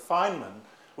time that Feynman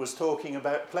was talking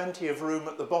about plenty of room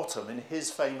at the bottom in his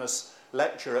famous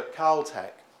lecture at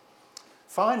Caltech.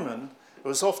 Feynman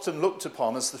was often looked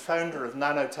upon as the founder of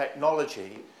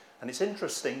nanotechnology, and it's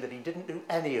interesting that he didn't do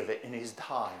any of it in his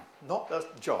time. Not a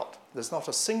jot. There's not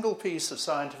a single piece of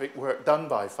scientific work done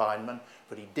by Feynman,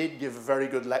 but he did give a very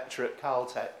good lecture at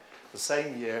Caltech the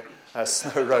same year as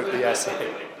Snow wrote the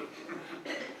essay.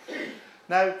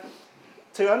 Now,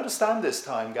 to understand this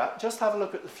time gap, just have a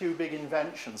look at the few big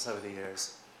inventions over the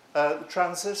years. The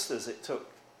transistors, it took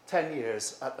 10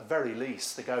 years at the very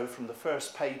least to go from the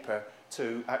first paper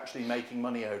to actually making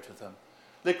money out of them.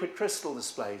 Liquid crystal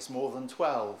displays, more than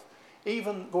 12.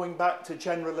 Even going back to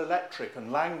General Electric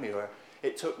and Langmuir,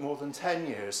 it took more than 10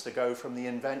 years to go from the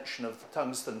invention of the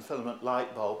tungsten filament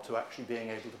light bulb to actually being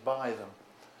able to buy them.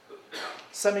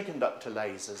 Semiconductor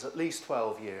lasers, at least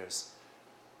 12 years.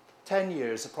 10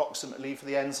 years approximately for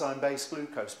the enzyme-based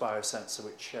glucose biosensor,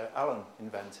 which Alan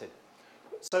invented.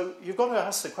 So you've got to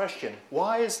ask the question,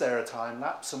 why is there a time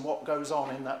lapse and what goes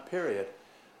on in that period?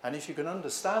 And if you can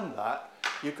understand that,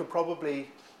 you could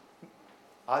probably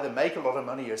either make a lot of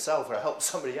money yourself or help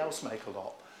somebody else make a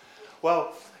lot.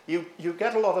 Well, you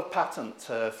get a lot of patent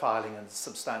filing and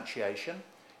substantiation.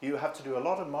 You have to do a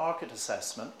lot of market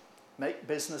assessment, make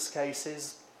business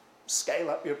cases,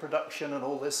 scale up your production and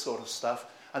all this sort of stuff.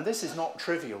 And this is not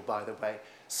trivial, by the way.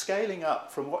 Scaling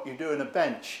up from what you do in a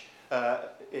bench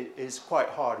is quite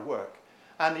hard work.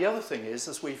 And the other thing is,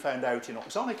 as we found out in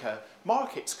Oxonica,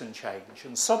 markets can change.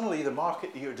 And suddenly the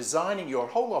market that you're designing your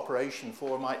whole operation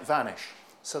for might vanish.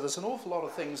 So there's an awful lot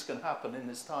of things can happen in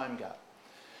this time gap.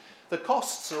 The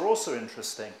costs are also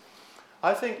interesting.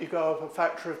 I think you go up a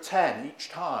factor of 10 each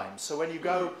time. So when you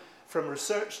go from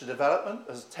research to development,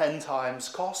 there's 10 times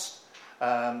cost.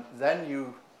 Then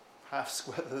you ask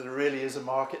whether there really is a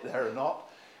market there or not.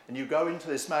 And you go into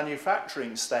this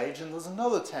manufacturing stage and there's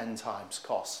another 10 times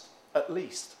cost, at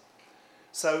least.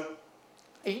 So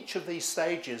each of these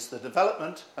stages, the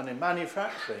development and in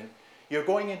manufacturing, you're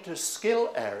going into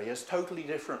skill areas totally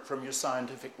different from your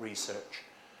scientific research.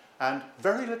 And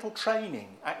very little training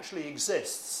actually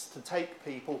exists to take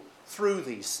people through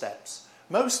these steps.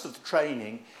 Most of the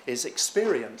training is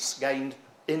experience gained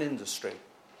in industry.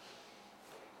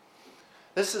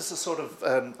 This is a sort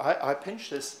of, I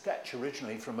pinched this sketch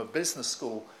originally from a business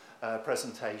school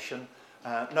presentation.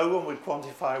 No one would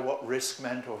quantify what risk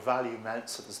meant or value meant,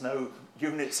 so there's no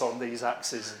units on these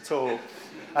axes at all.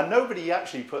 And nobody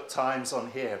actually put times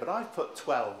on here, but I've put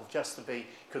 12 just to be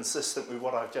consistent with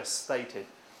what I've just stated.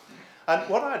 And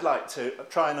what I'd like to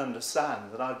try and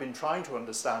understand, and I've been trying to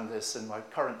understand this in my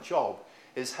current job,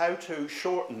 is how to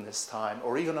shorten this time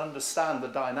or even understand the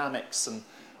dynamics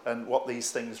and what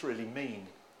these things really mean.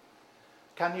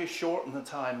 Can you shorten the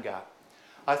time gap?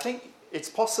 I think it's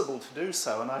possible to do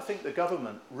so, and I think the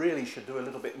government really should do a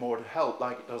little bit more to help,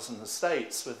 like it does in the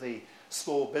States with the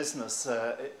Small Business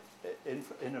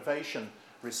Innovation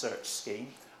Research Scheme.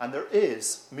 And there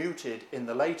is, mooted in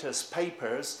the latest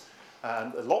papers,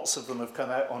 and lots of them have come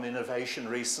out on innovation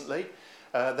recently.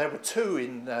 There were two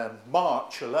in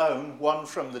March alone, one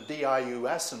from the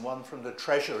DIUS and one from the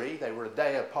Treasury. They were a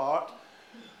day apart.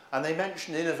 And they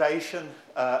mention innovation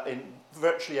in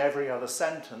virtually every other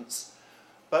sentence,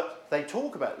 but they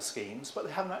talk about the schemes, but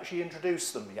they haven't actually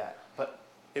introduced them yet. But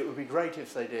it would be great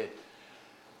if they did.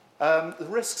 The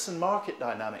risks and market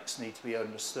dynamics need to be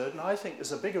understood, and I think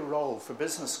there's a bigger role for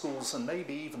business schools and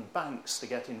maybe even banks to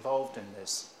get involved in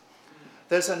this.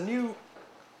 There's a new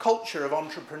culture of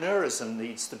entrepreneurism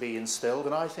needs to be instilled,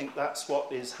 and I think that's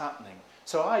what is happening.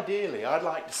 So ideally, I'd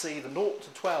like to see the 0 to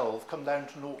 12 come down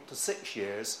to 0 to 6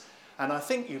 years, and I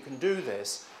think you can do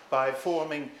this by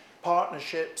forming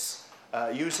partnerships,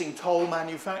 using toll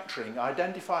manufacturing.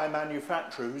 Identify a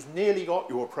manufacturer who's nearly got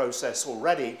your process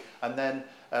already, and then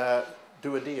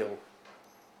do a deal.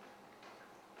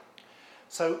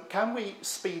 So can we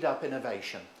speed up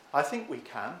innovation? I think we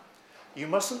can. You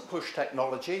mustn't push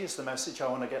technology is the message I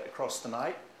want to get across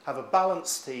tonight. Have a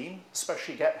balanced team,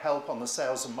 especially get help on the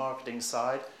sales and marketing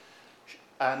side,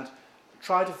 and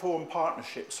try to form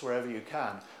partnerships wherever you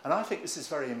can. And I think this is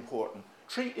very important.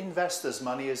 Treat investors'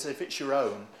 money as if it's your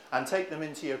own and take them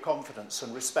into your confidence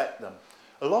and respect them.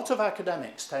 A lot of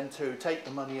academics tend to take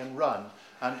the money and run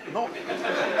and not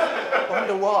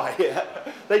wonder why.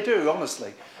 They do,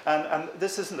 honestly. And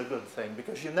this isn't a good thing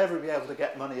because you'll never be able to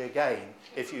get money again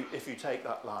if you take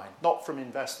that line. Not from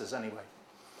investors anyway.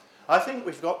 I think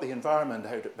we've got the environment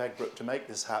out at Begbroke to make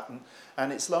this happen,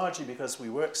 and it's largely because we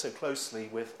work so closely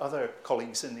with other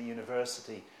colleagues in the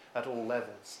university at all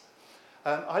levels.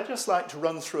 I'd just like to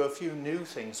run through a few new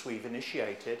things we've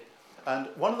initiated, and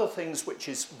one of the things which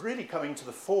is really coming to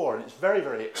the fore, and it's very,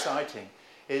 very exciting,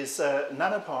 is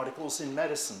nanoparticles in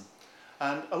medicine.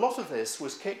 And a lot of this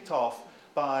was kicked off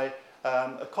by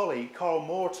a colleague, Carl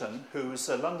Morton, who's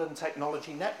a London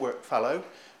Technology Network Fellow,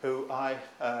 who I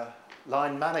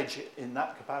line manage in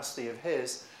that capacity of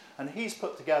his, and he's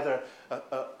put together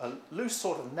a loose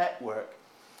sort of network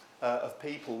of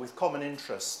people with common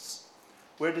interests.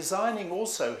 We're designing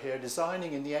also here,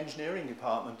 designing in the engineering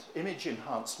department, image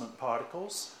enhancement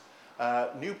particles,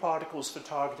 new particles for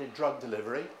targeted drug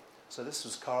delivery. So this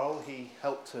was Carl, he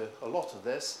helped a lot of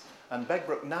this, and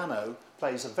Begbroke Nano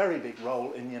plays a very big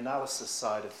role in the analysis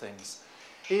side of things.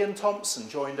 Ian Thompson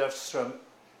joined us from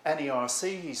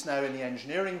NERC, he's now in the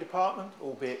engineering department,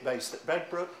 albeit based at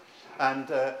Begbroke,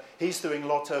 and he's doing a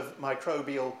lot of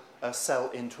microbial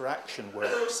cell interaction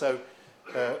work. So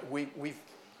we've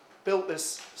built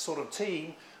this sort of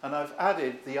team, and I've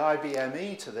added the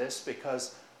IBME to this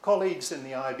because colleagues in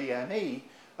the IBME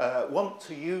want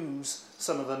to use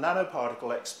some of the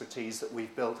nanoparticle expertise that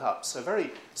we've built up. So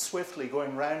very swiftly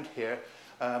going round here,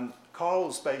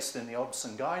 Carl's based in the Obs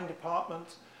and Gyn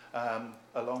department,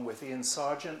 along with Ian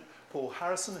Sargent, Paul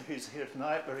Harrison, who's here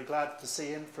tonight, very glad to see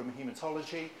him, from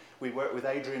haematology. We work with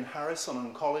Adrian Harris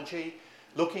on oncology,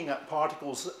 looking at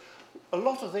particles. A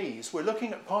lot of these, we're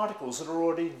looking at particles that are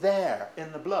already there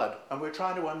in the blood, and we're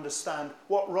trying to understand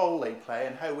what role they play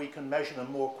and how we can measure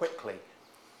them more quickly.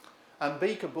 And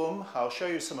Bika Boom, I'll show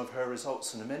you some of her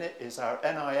results in a minute, is our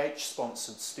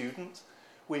NIH-sponsored student.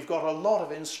 We've got a lot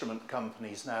of instrument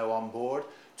companies now on board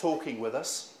talking with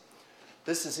us.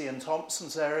 This is Ian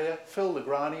Thompson's area, Phil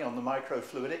Legrani on the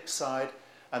microfluidics side,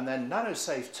 and then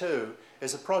NanoSafe 2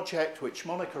 is a project which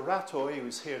Monica Ratoy,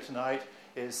 who's here tonight,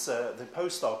 is the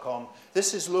postdoc on.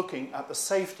 This is looking at the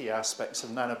safety aspects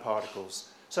of nanoparticles.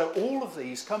 So all of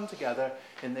these come together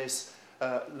in this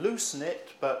loose-knit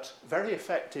but very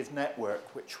effective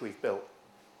network which we've built.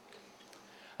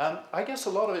 I guess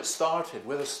a lot of it started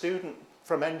with a student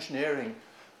from engineering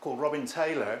called Robin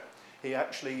Taylor. He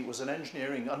actually was an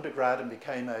engineering undergrad and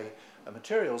became a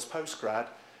materials postgrad.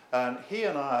 And he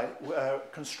and I were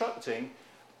constructing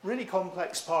really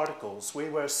complex particles. We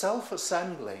were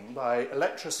self-assembling by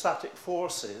electrostatic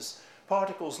forces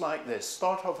particles like this.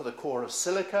 Start off with a core of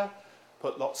silica,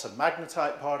 put lots of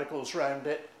magnetite particles around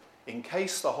it,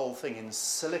 encase the whole thing in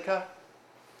silica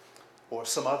or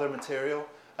some other material,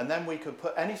 and then we could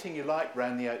put anything you like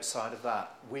around the outside of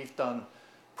that. We've done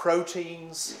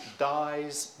proteins,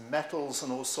 dyes, metals,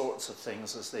 and all sorts of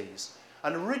things as these.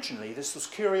 And originally this was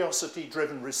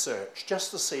curiosity-driven research, just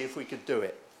to see if we could do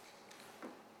it.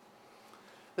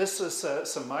 This is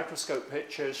some microscope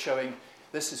pictures showing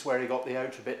this is where he got the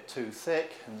outer bit too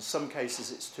thick. In some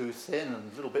cases it's too thin,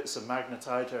 and little bits of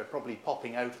magnetite are probably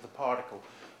popping out of the particle.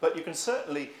 But you can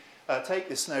certainly take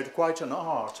this now to quite an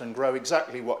art and grow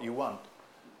exactly what you want.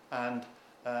 And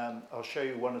I'll show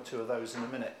you one or two of those in a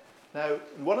minute. Now,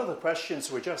 one of the questions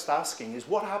we're just asking is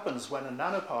what happens when a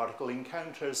nanoparticle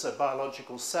encounters a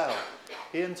biological cell?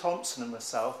 Ian Thompson and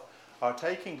myself are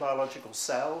taking biological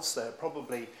cells. They're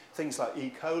probably things like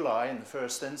E. coli in the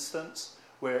first instance,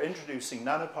 we're introducing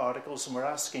nanoparticles and we're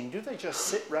asking, do they just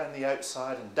sit around the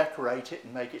outside and decorate it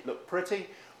and make it look pretty,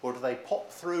 or do they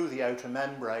pop through the outer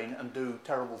membrane and do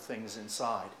terrible things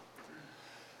inside?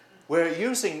 We're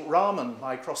using Raman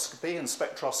microscopy and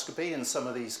spectroscopy in some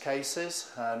of these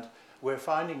cases, and we're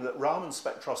finding that Raman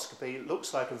spectroscopy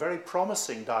looks like a very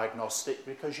promising diagnostic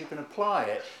because you can apply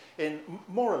it in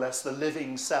more or less the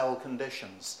living cell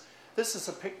conditions. This is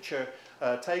a picture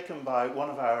taken by one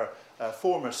of our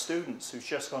former students who's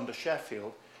just gone to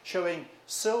Sheffield, showing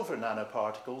silver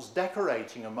nanoparticles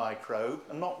decorating a microbe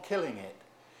and not killing it.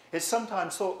 It's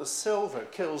sometimes thought the silver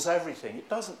kills everything. It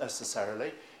doesn't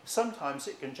necessarily. Sometimes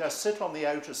it can just sit on the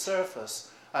outer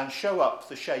surface and show up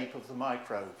the shape of the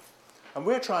microbe. And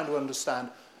we're trying to understand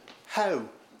how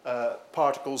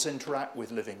particles interact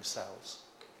with living cells.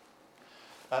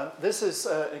 This is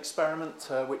an experiment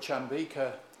which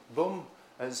Ambika Bum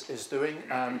is doing,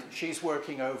 and she's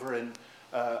working over in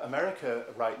America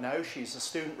right now. She's a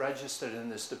student registered in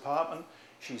this department.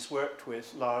 She's worked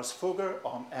with Lars Fugger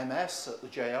on MS at the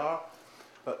JR,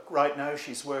 but right now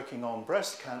she's working on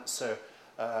breast cancer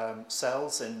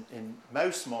cells in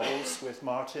mouse models with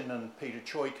Martin and Peter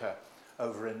Choika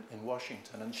over in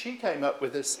Washington. And she came up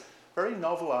with this very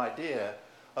novel idea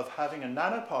of having a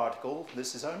nanoparticle,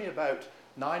 this is only about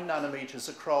 9 nanometers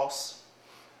across,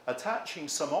 attaching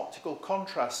some optical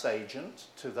contrast agent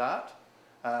to that.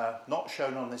 Not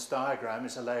shown on this diagram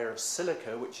is a layer of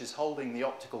silica which is holding the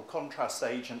optical contrast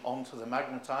agent onto the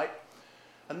magnetite,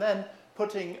 and then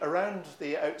putting around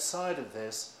the outside of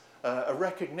this a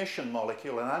recognition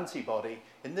molecule, an antibody,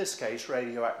 in this case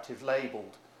radioactive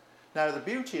labeled. Now the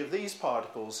beauty of these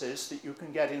particles is that you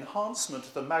can get enhancement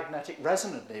of the magnetic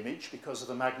resonant image because of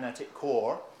the magnetic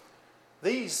core.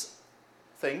 These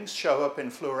things show up in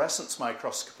fluorescence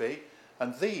microscopy,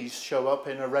 and these show up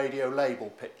in a radio label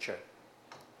picture.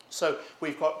 So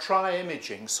we've got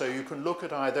tri-imaging, so you can look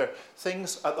at either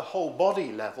things at the whole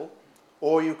body level,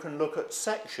 or you can look at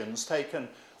sections taken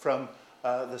from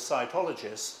the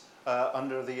cytologist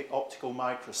under the optical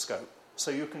microscope. So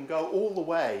you can go all the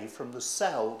way from the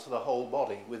cell to the whole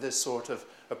body with this sort of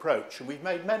approach. And we've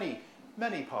made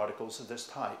many particles of this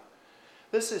type.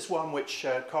 This is one which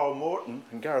Carl Morton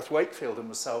and Gareth Wakefield and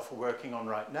myself are working on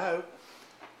right now.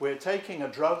 We're taking a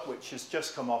drug which has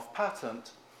just come off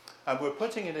patent, and we're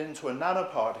putting it into a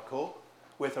nanoparticle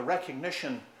with a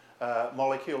recognition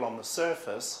molecule on the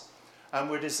surface, and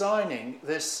we're designing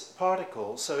this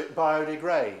particle so it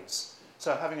biodegrades.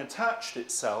 So having attached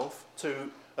itself to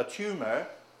a tumour,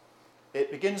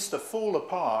 it begins to fall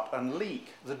apart and leak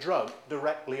the drug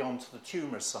directly onto the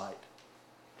tumour site.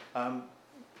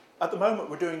 At the moment,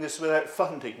 we're doing this without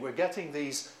funding. We're getting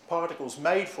these particles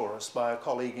made for us by a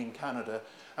colleague in Canada,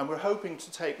 and we're hoping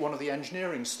to take one of the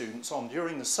engineering students on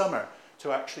during the summer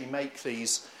to actually make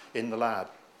these in the lab.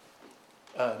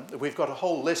 We've got a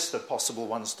whole list of possible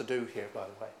ones to do here, by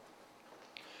the way.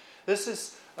 This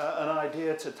is an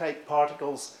idea to take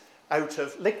particles out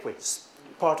of liquids,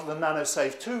 part of the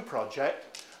NanoSafe 2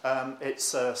 project.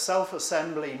 It's a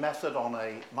self-assembly method on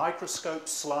a microscope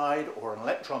slide or an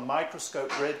electron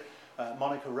microscope grid.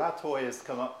 Monica Ratoy has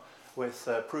come up with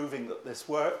proving that this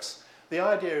works. The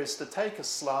idea is to take a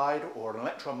slide or an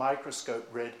electron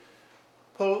microscope grid,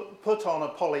 put on a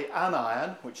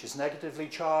polyanion, which is negatively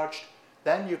charged,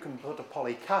 then you can put a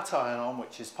polycation on,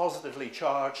 which is positively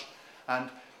charged,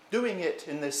 and doing it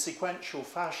in this sequential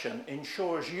fashion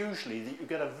ensures usually that you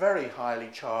get a very highly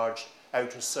charged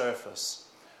outer surface.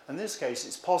 In this case,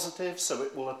 it's positive, so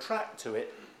it will attract to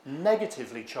it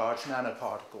negatively charged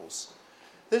nanoparticles.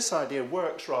 This idea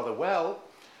works rather well,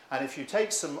 and if you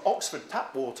take some Oxford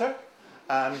tap water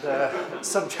and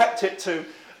subject it to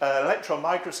an electron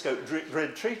microscope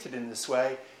grid treated in this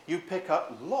way, you pick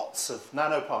up lots of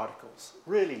nanoparticles,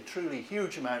 really, truly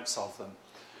huge amounts of them.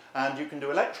 And you can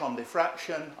do electron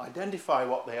diffraction, identify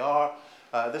what they are.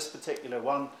 This particular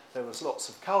one, there was lots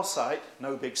of calcite,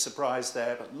 no big surprise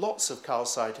there, but lots of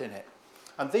calcite in it.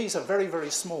 And these are very, very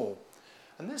small.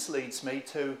 And this leads me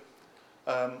to,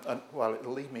 well,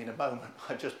 it'll leave me in a moment.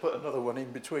 I just put another one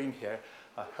in between here,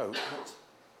 I hope.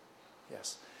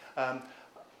 Yes.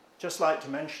 Just like to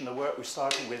mention the work we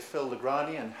started with Phil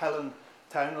Degrani and Helen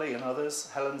Townley and others.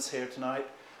 Helen's here tonight.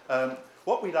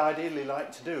 What we'd ideally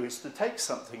like to do is to take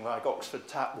something like Oxford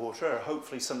tap water, or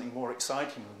hopefully something more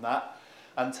exciting than that,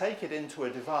 and take it into a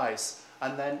device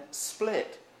and then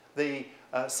split the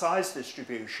size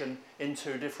distribution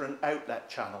into different outlet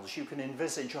channels. You can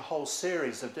envisage a whole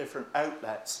series of different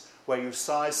outlets where you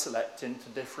size select into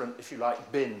different, if you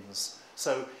like, bins.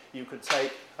 So you could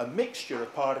take a mixture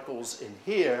of particles in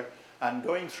here, and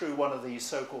going through one of these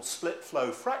so-called split flow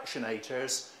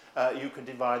fractionators, you could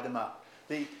divide them up.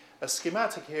 A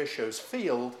schematic here shows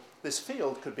field. This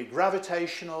field could be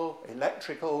gravitational,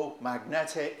 electrical,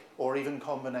 magnetic, or even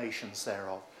combinations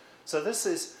thereof. So this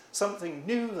is something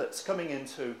new that's coming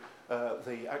into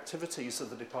the activities of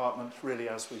the department really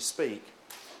as we speak.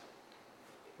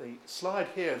 The slide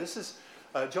here, this is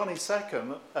Johnny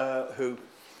Seckham, who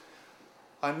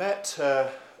I met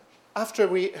after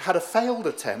we had a failed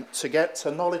attempt to get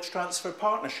a knowledge transfer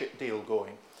partnership deal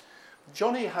going.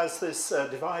 Johnny has this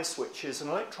device which is an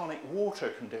electronic water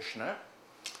conditioner,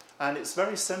 and it's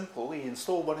very simple. He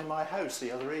installed one in my house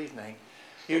the other evening.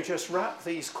 You just wrap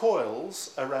these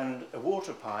coils around a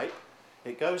water pipe.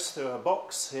 It goes through a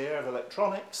box here of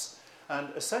electronics, and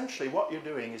essentially what you're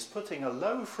doing is putting a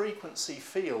low frequency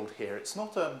field here. It's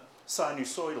not a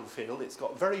sinusoidal field. It's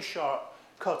got very sharp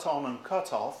cut on and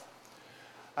cut off.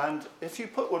 And if you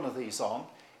put one of these on,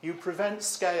 you prevent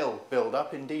scale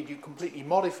build-up. Indeed, you completely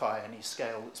modify any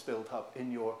scale that's built up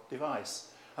in your device.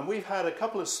 And we've had a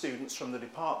couple of students from the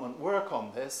department work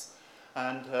on this,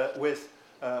 and with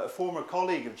a former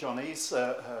colleague of Johnny's,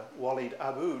 Walid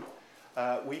Aboud,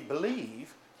 we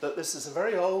believe that this is a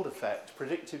very old effect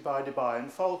predicted by Debye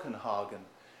and Falkenhagen.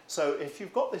 So if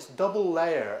you've got this double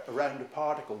layer around a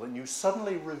particle and you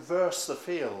suddenly reverse the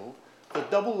field, the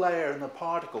double layer and the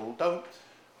particle don't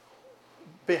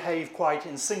behave quite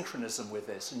in synchronism with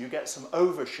this, and you get some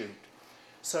overshoot.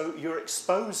 So you're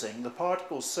exposing the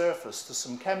particle's surface to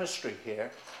some chemistry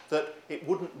here that it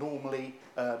wouldn't normally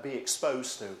be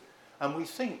exposed to. And we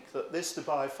think that this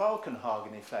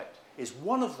Debye-Falkenhagen effect is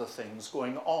one of the things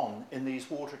going on in these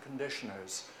water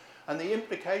conditioners. And the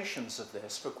implications of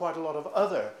this for quite a lot of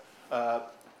other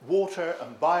water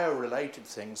and bio-related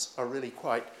things are really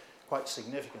quite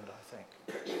significant, I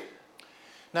think.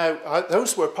 Now,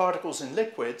 those were particles in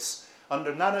liquids.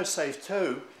 Under NanoSafe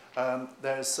 2,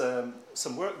 there's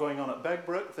some work going on at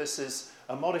Begbrook. This is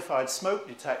a modified smoke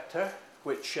detector,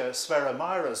 which Sverre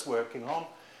Myhre is working on,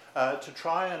 to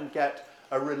try and get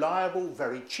a reliable,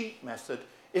 very cheap method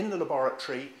in the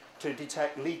laboratory to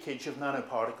detect leakage of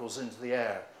nanoparticles into the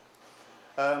air.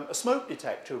 A smoke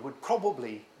detector would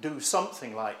probably do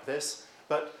something like this,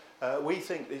 but we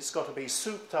think it's got to be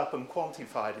souped up and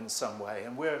quantified in some way,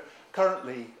 and we're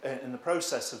currently in the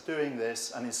process of doing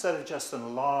this, and instead of just an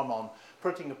alarm on,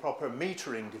 putting a proper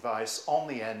metering device on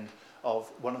the end of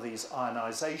one of these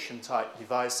ionization type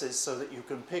devices so that you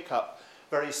can pick up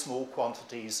very small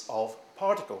quantities of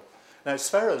particle. Now,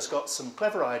 Sverre's got some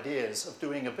clever ideas of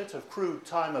doing a bit of crude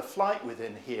time of flight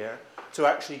within here to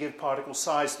actually give particle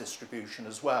size distribution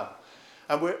as well.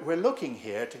 And we're looking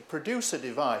here to produce a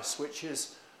device which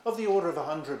is of the order of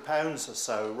 £100 or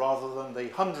so, rather than the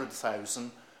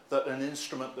 100,000 that an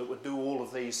instrument that would do all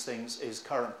of these things is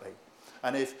currently.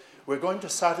 And if we're going to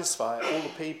satisfy all the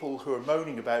people who are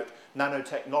moaning about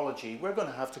nanotechnology, we're going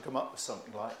to have to come up with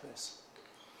something like this.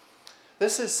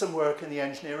 This is some work in the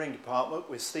engineering department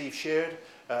with Steve Sheard,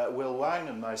 Will Wang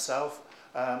and myself.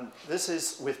 This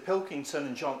is with Pilkington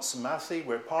and Johnson Matthey.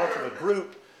 We're part of a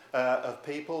group of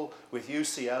people with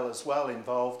UCL as well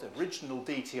involved, original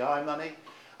DTI money.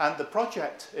 And the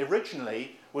project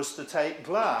originally was to take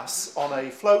glass on a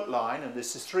float line, and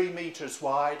this is 3 meters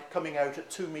wide, coming out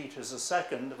at 2 meters a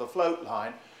second of a float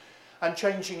line, and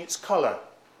changing its colour.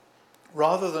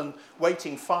 Rather than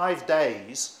waiting 5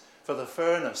 days for the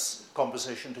furnace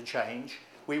composition to change,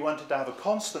 we wanted to have a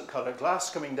constant colour,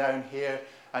 glass coming down here,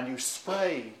 and you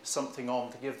spray something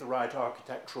on to give the right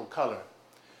architectural colour.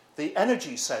 The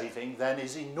energy saving then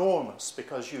is enormous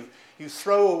because you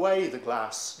throw away the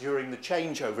glass during the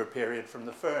changeover period from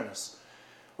the furnace.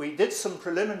 We did some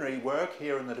preliminary work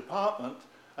here in the department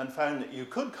and found that you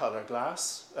could colour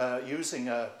glass using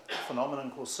a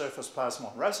phenomenon called surface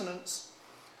plasmon resonance.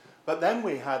 But then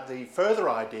we had the further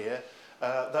idea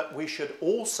that we should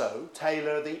also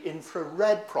tailor the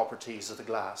infrared properties of the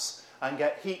glass and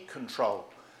get heat control.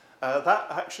 That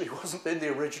actually wasn't in the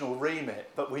original remit,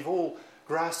 but we've all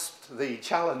grasped the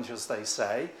challenge, as they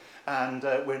say, and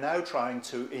we're now trying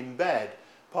to embed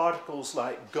particles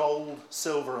like gold,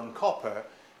 silver and copper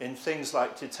in things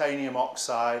like titanium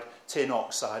oxide, tin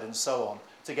oxide and so on,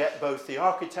 to get both the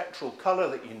architectural colour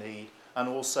that you need and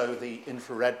also the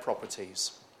infrared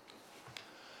properties.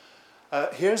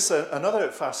 Here's another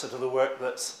facet of the work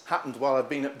that's happened while I've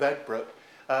been at Begbrook.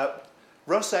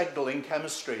 Russ Egdal in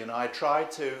chemistry and I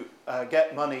tried to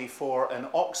get money for an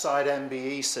oxide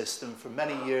MBE system for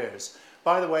many years.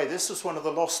 By the way, this was one of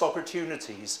the lost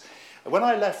opportunities. When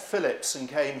I left Philips and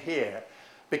came here,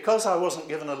 because I wasn't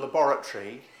given a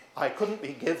laboratory, I couldn't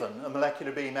be given a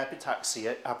molecular beam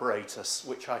epitaxy apparatus,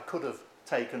 which I could have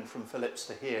taken from Philips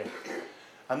to here.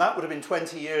 And that would have been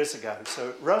 20 years ago.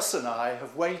 So Russ and I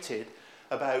have waited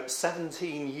about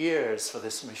 17 years for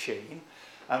this machine,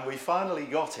 and we finally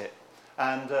got it.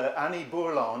 And Annie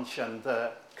Bourlange and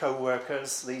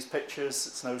co-workers, these pictures,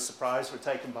 it's no surprise, were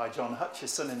taken by John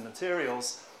Hutchison in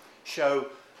Materials, show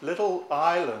little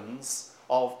islands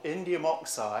of indium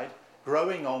oxide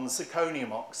growing on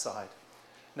zirconium oxide.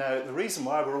 Now, the reason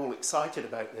why we're all excited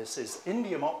about this is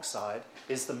indium oxide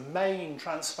is the main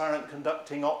transparent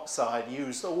conducting oxide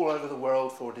used all over the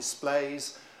world for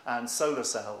displays and solar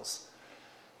cells.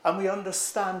 And we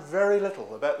understand very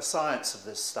little about the science of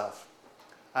this stuff.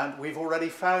 And we've already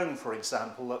found, for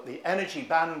example, that the energy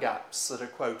band gaps that are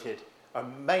quoted are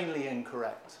mainly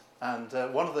incorrect. And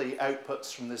one of the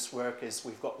outputs from this work is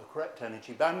we've got the correct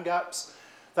energy band gaps.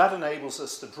 That enables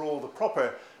us to draw the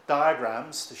proper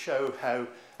diagrams to show how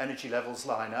energy levels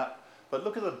line up. But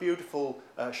look at the beautiful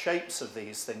shapes of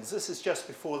these things. This is just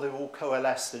before they've all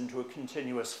coalesced into a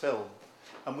continuous film.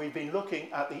 And we've been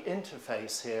looking at the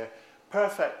interface here,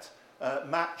 perfect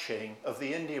matching of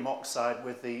the indium oxide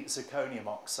with the zirconium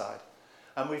oxide.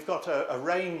 And we've got a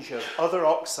range of other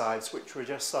oxides which we're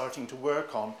just starting to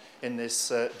work on in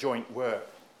this joint work.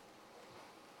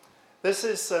 This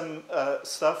is some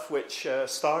stuff which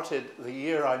started the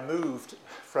year I moved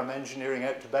from engineering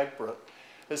out to Begbroke.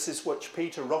 This is what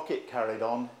Peter Rocket carried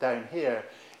on down here.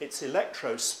 It's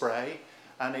electrospray,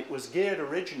 and it was geared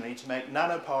originally to make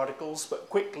nanoparticles, but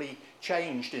quickly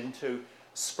changed into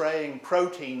spraying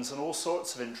proteins and all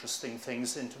sorts of interesting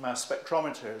things into mass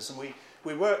spectrometers. And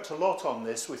we worked a lot on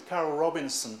this with Carol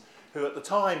Robinson, who at the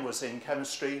time was in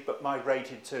chemistry, but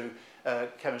migrated to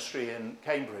chemistry in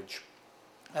Cambridge.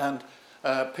 And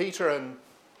Peter and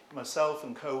myself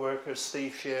and co-workers,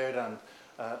 Steve Sheard and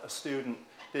a student,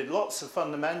 did lots of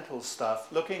fundamental stuff,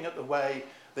 looking at the way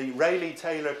the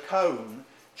Rayleigh-Taylor cone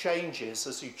changes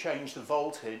as you change the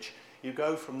voltage. You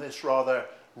go from this rather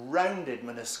rounded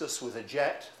meniscus with a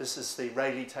jet, this is the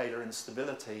Rayleigh-Taylor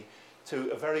instability, to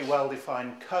a very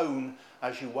well-defined cone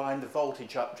as you wind the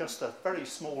voltage up, just a very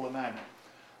small amount.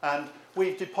 And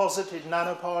we've deposited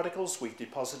nanoparticles, we've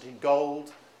deposited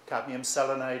gold, cadmium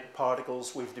selenide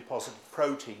particles, we've deposited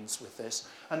proteins with this,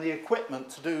 and the equipment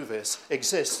to do this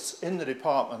exists in the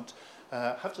department,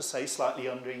 I have to say slightly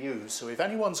underused. So if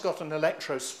anyone's got an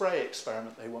electrospray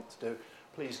experiment they want to do,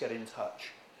 please get in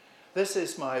touch. This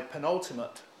is my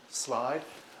penultimate slide.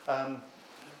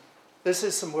 This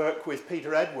is some work with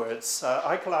Peter Edwards.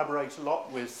 I collaborate a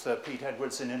lot with Pete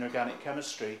Edwards in inorganic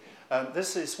chemistry.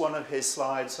 This is one of his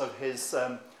slides of his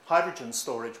hydrogen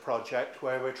storage project,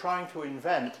 where we're trying to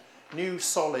invent new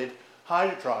solid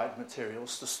hydride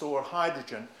materials to store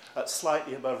hydrogen at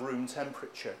slightly above room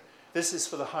temperature. This is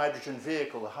for the hydrogen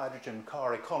vehicle, the hydrogen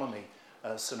car economy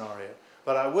scenario.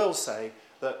 But I will say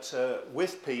that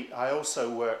with Pete, I also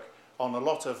work on a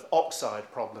lot of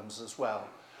oxide problems as well.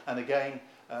 And again,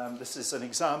 this is an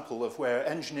example of where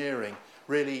engineering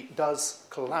really does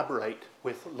collaborate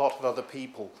with a lot of other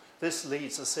people. This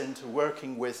leads us into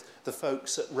working with the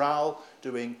folks at RAL,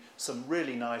 doing some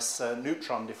really nice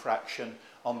neutron diffraction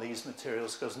on these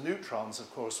materials, because neutrons,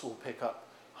 of course, will pick up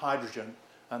hydrogen,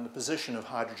 and the position of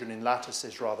hydrogen in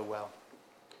lattices rather well.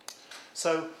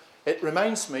 So it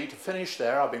remains for me to finish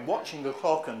there. I've been watching the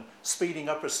clock and speeding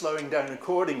up or slowing down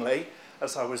accordingly,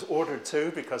 as I was ordered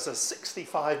to, because there's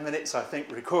 65 minutes, I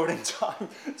think, recording time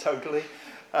totally.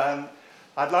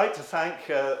 I'd like to thank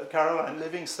Caroline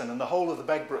Livingston and the whole of the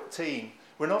Begbroke team.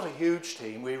 We're not a huge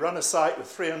team. We run a site with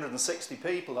 360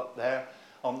 people up there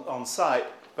on site,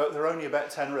 but there are only about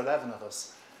 10 or 11 of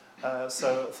us.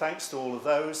 So thanks to all of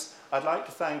those. I'd like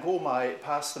to thank all my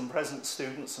past and present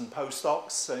students and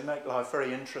postdocs. They make life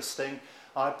very interesting.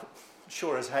 I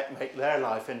sure as heck make their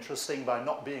life interesting by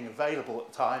not being available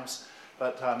at times,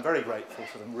 but I'm very grateful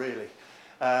for them, really.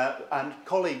 And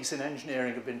colleagues in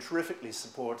engineering have been terrifically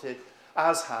supported,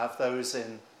 as have those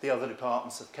in the other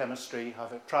departments of chemistry.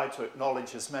 I've tried to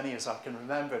acknowledge as many as I can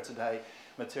remember today: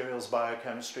 materials,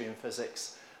 biochemistry and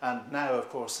physics, and now, of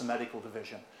course, the medical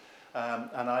division.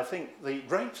 And I think the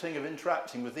great thing of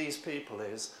interacting with these people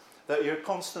is that you're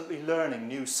constantly learning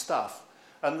new stuff.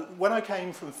 And when I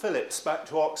came from Philips back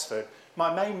to Oxford,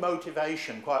 my main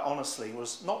motivation, quite honestly,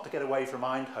 was not to get away from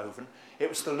Eindhoven. It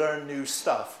was to learn new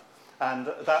stuff. And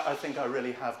that I think I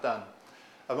really have done.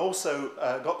 I've also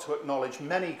got to acknowledge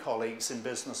many colleagues in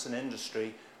business and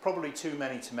industry, probably too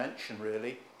many to mention,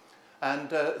 really. And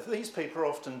these people are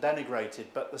often denigrated,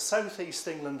 but the South East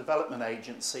England Development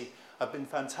Agency have been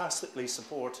fantastically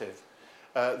supportive.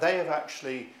 They have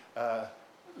actually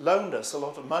loaned us a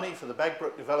lot of money for the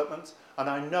Begbroke development, and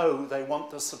I know they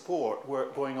want to support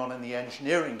work going on in the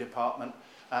engineering department,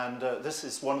 and this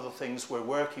is one of the things we're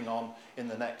working on in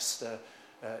the next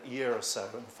year or so.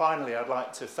 And finally, I'd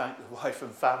like to thank the wife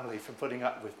and family for putting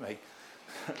up with me.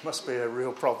 It must be a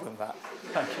real problem, that.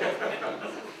 Thank you.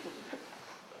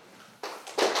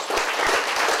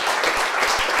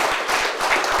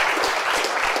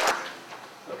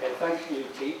 Okay, thank you,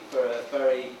 Pete, for a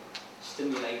very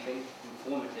stimulating,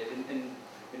 informative,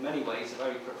 in many ways a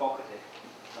very provocative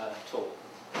talk.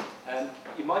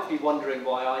 You might be wondering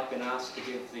why I've been asked to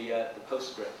give the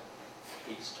postscript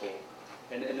Pete's talk.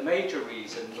 And the major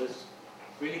reason was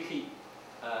really keep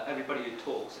everybody who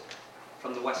talks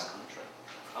from the West Country.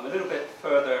 I'm a little bit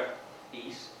further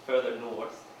east, further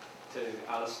north to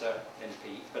Alistair and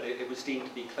Pete, but it was deemed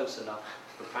to be close enough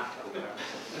for practical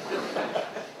purposes.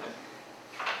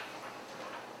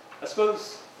 I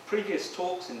suppose previous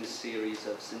talks in this series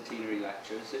of centenary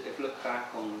lectures have looked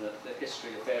back on the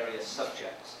history of various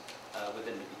subjects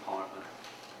within the department.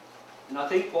 And I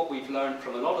think what we've learned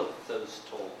from a lot of those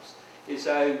talks is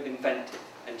how inventive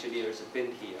engineers have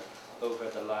been here over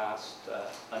the last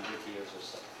 100 years or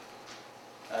so.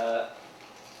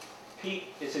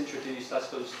 Pete has introduced, I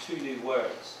suppose, two new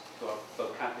words to our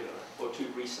vocabulary, or two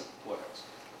recent words: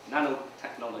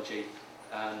 nanotechnology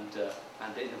and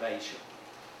innovation.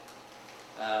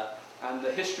 And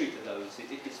the history to those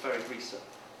is very recent.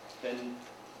 And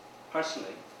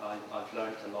personally, I've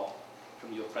learned a lot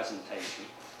from your presentation.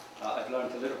 I've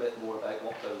learned a little bit more about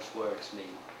what those words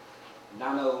mean.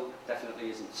 Nano definitely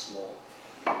isn't small.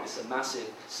 It's a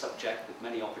massive subject with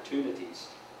many opportunities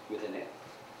within it.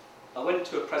 I went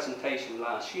to a presentation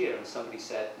last year and somebody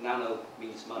said, nano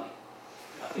means money.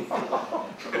 I think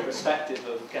from the perspective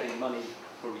of getting money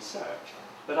for research.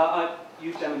 But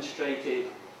you've demonstrated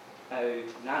how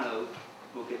nano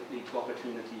will lead to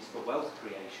opportunities for wealth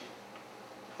creation,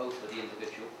 both for the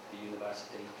individual, the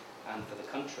university, and for the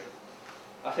country.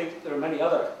 I think there are many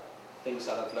other things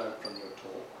that I've learned from your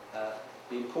talk.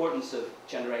 The importance of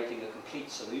generating a complete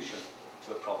solution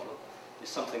to a problem is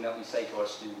something that we say to our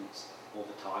students all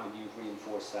the time, and you've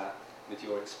reinforced that with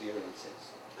your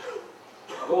experiences.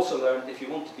 I've also learned if you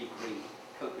want to be green,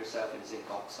 coat yourself in zinc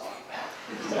oxide.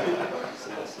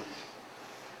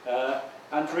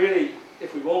 And really,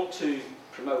 if we want to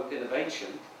promote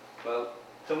innovation, well,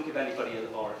 don't give anybody a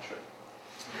laboratory.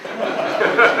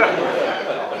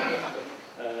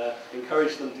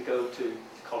 Encourage them to go to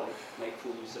college, make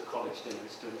full use of college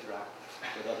dinners to interact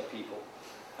with other people.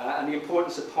 And the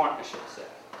importance of partnerships there,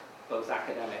 both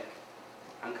academic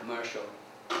and commercial,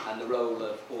 and the role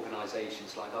of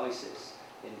organisations like ISIS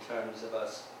in terms of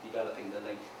us developing the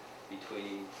link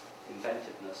between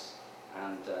inventiveness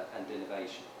and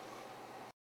innovation.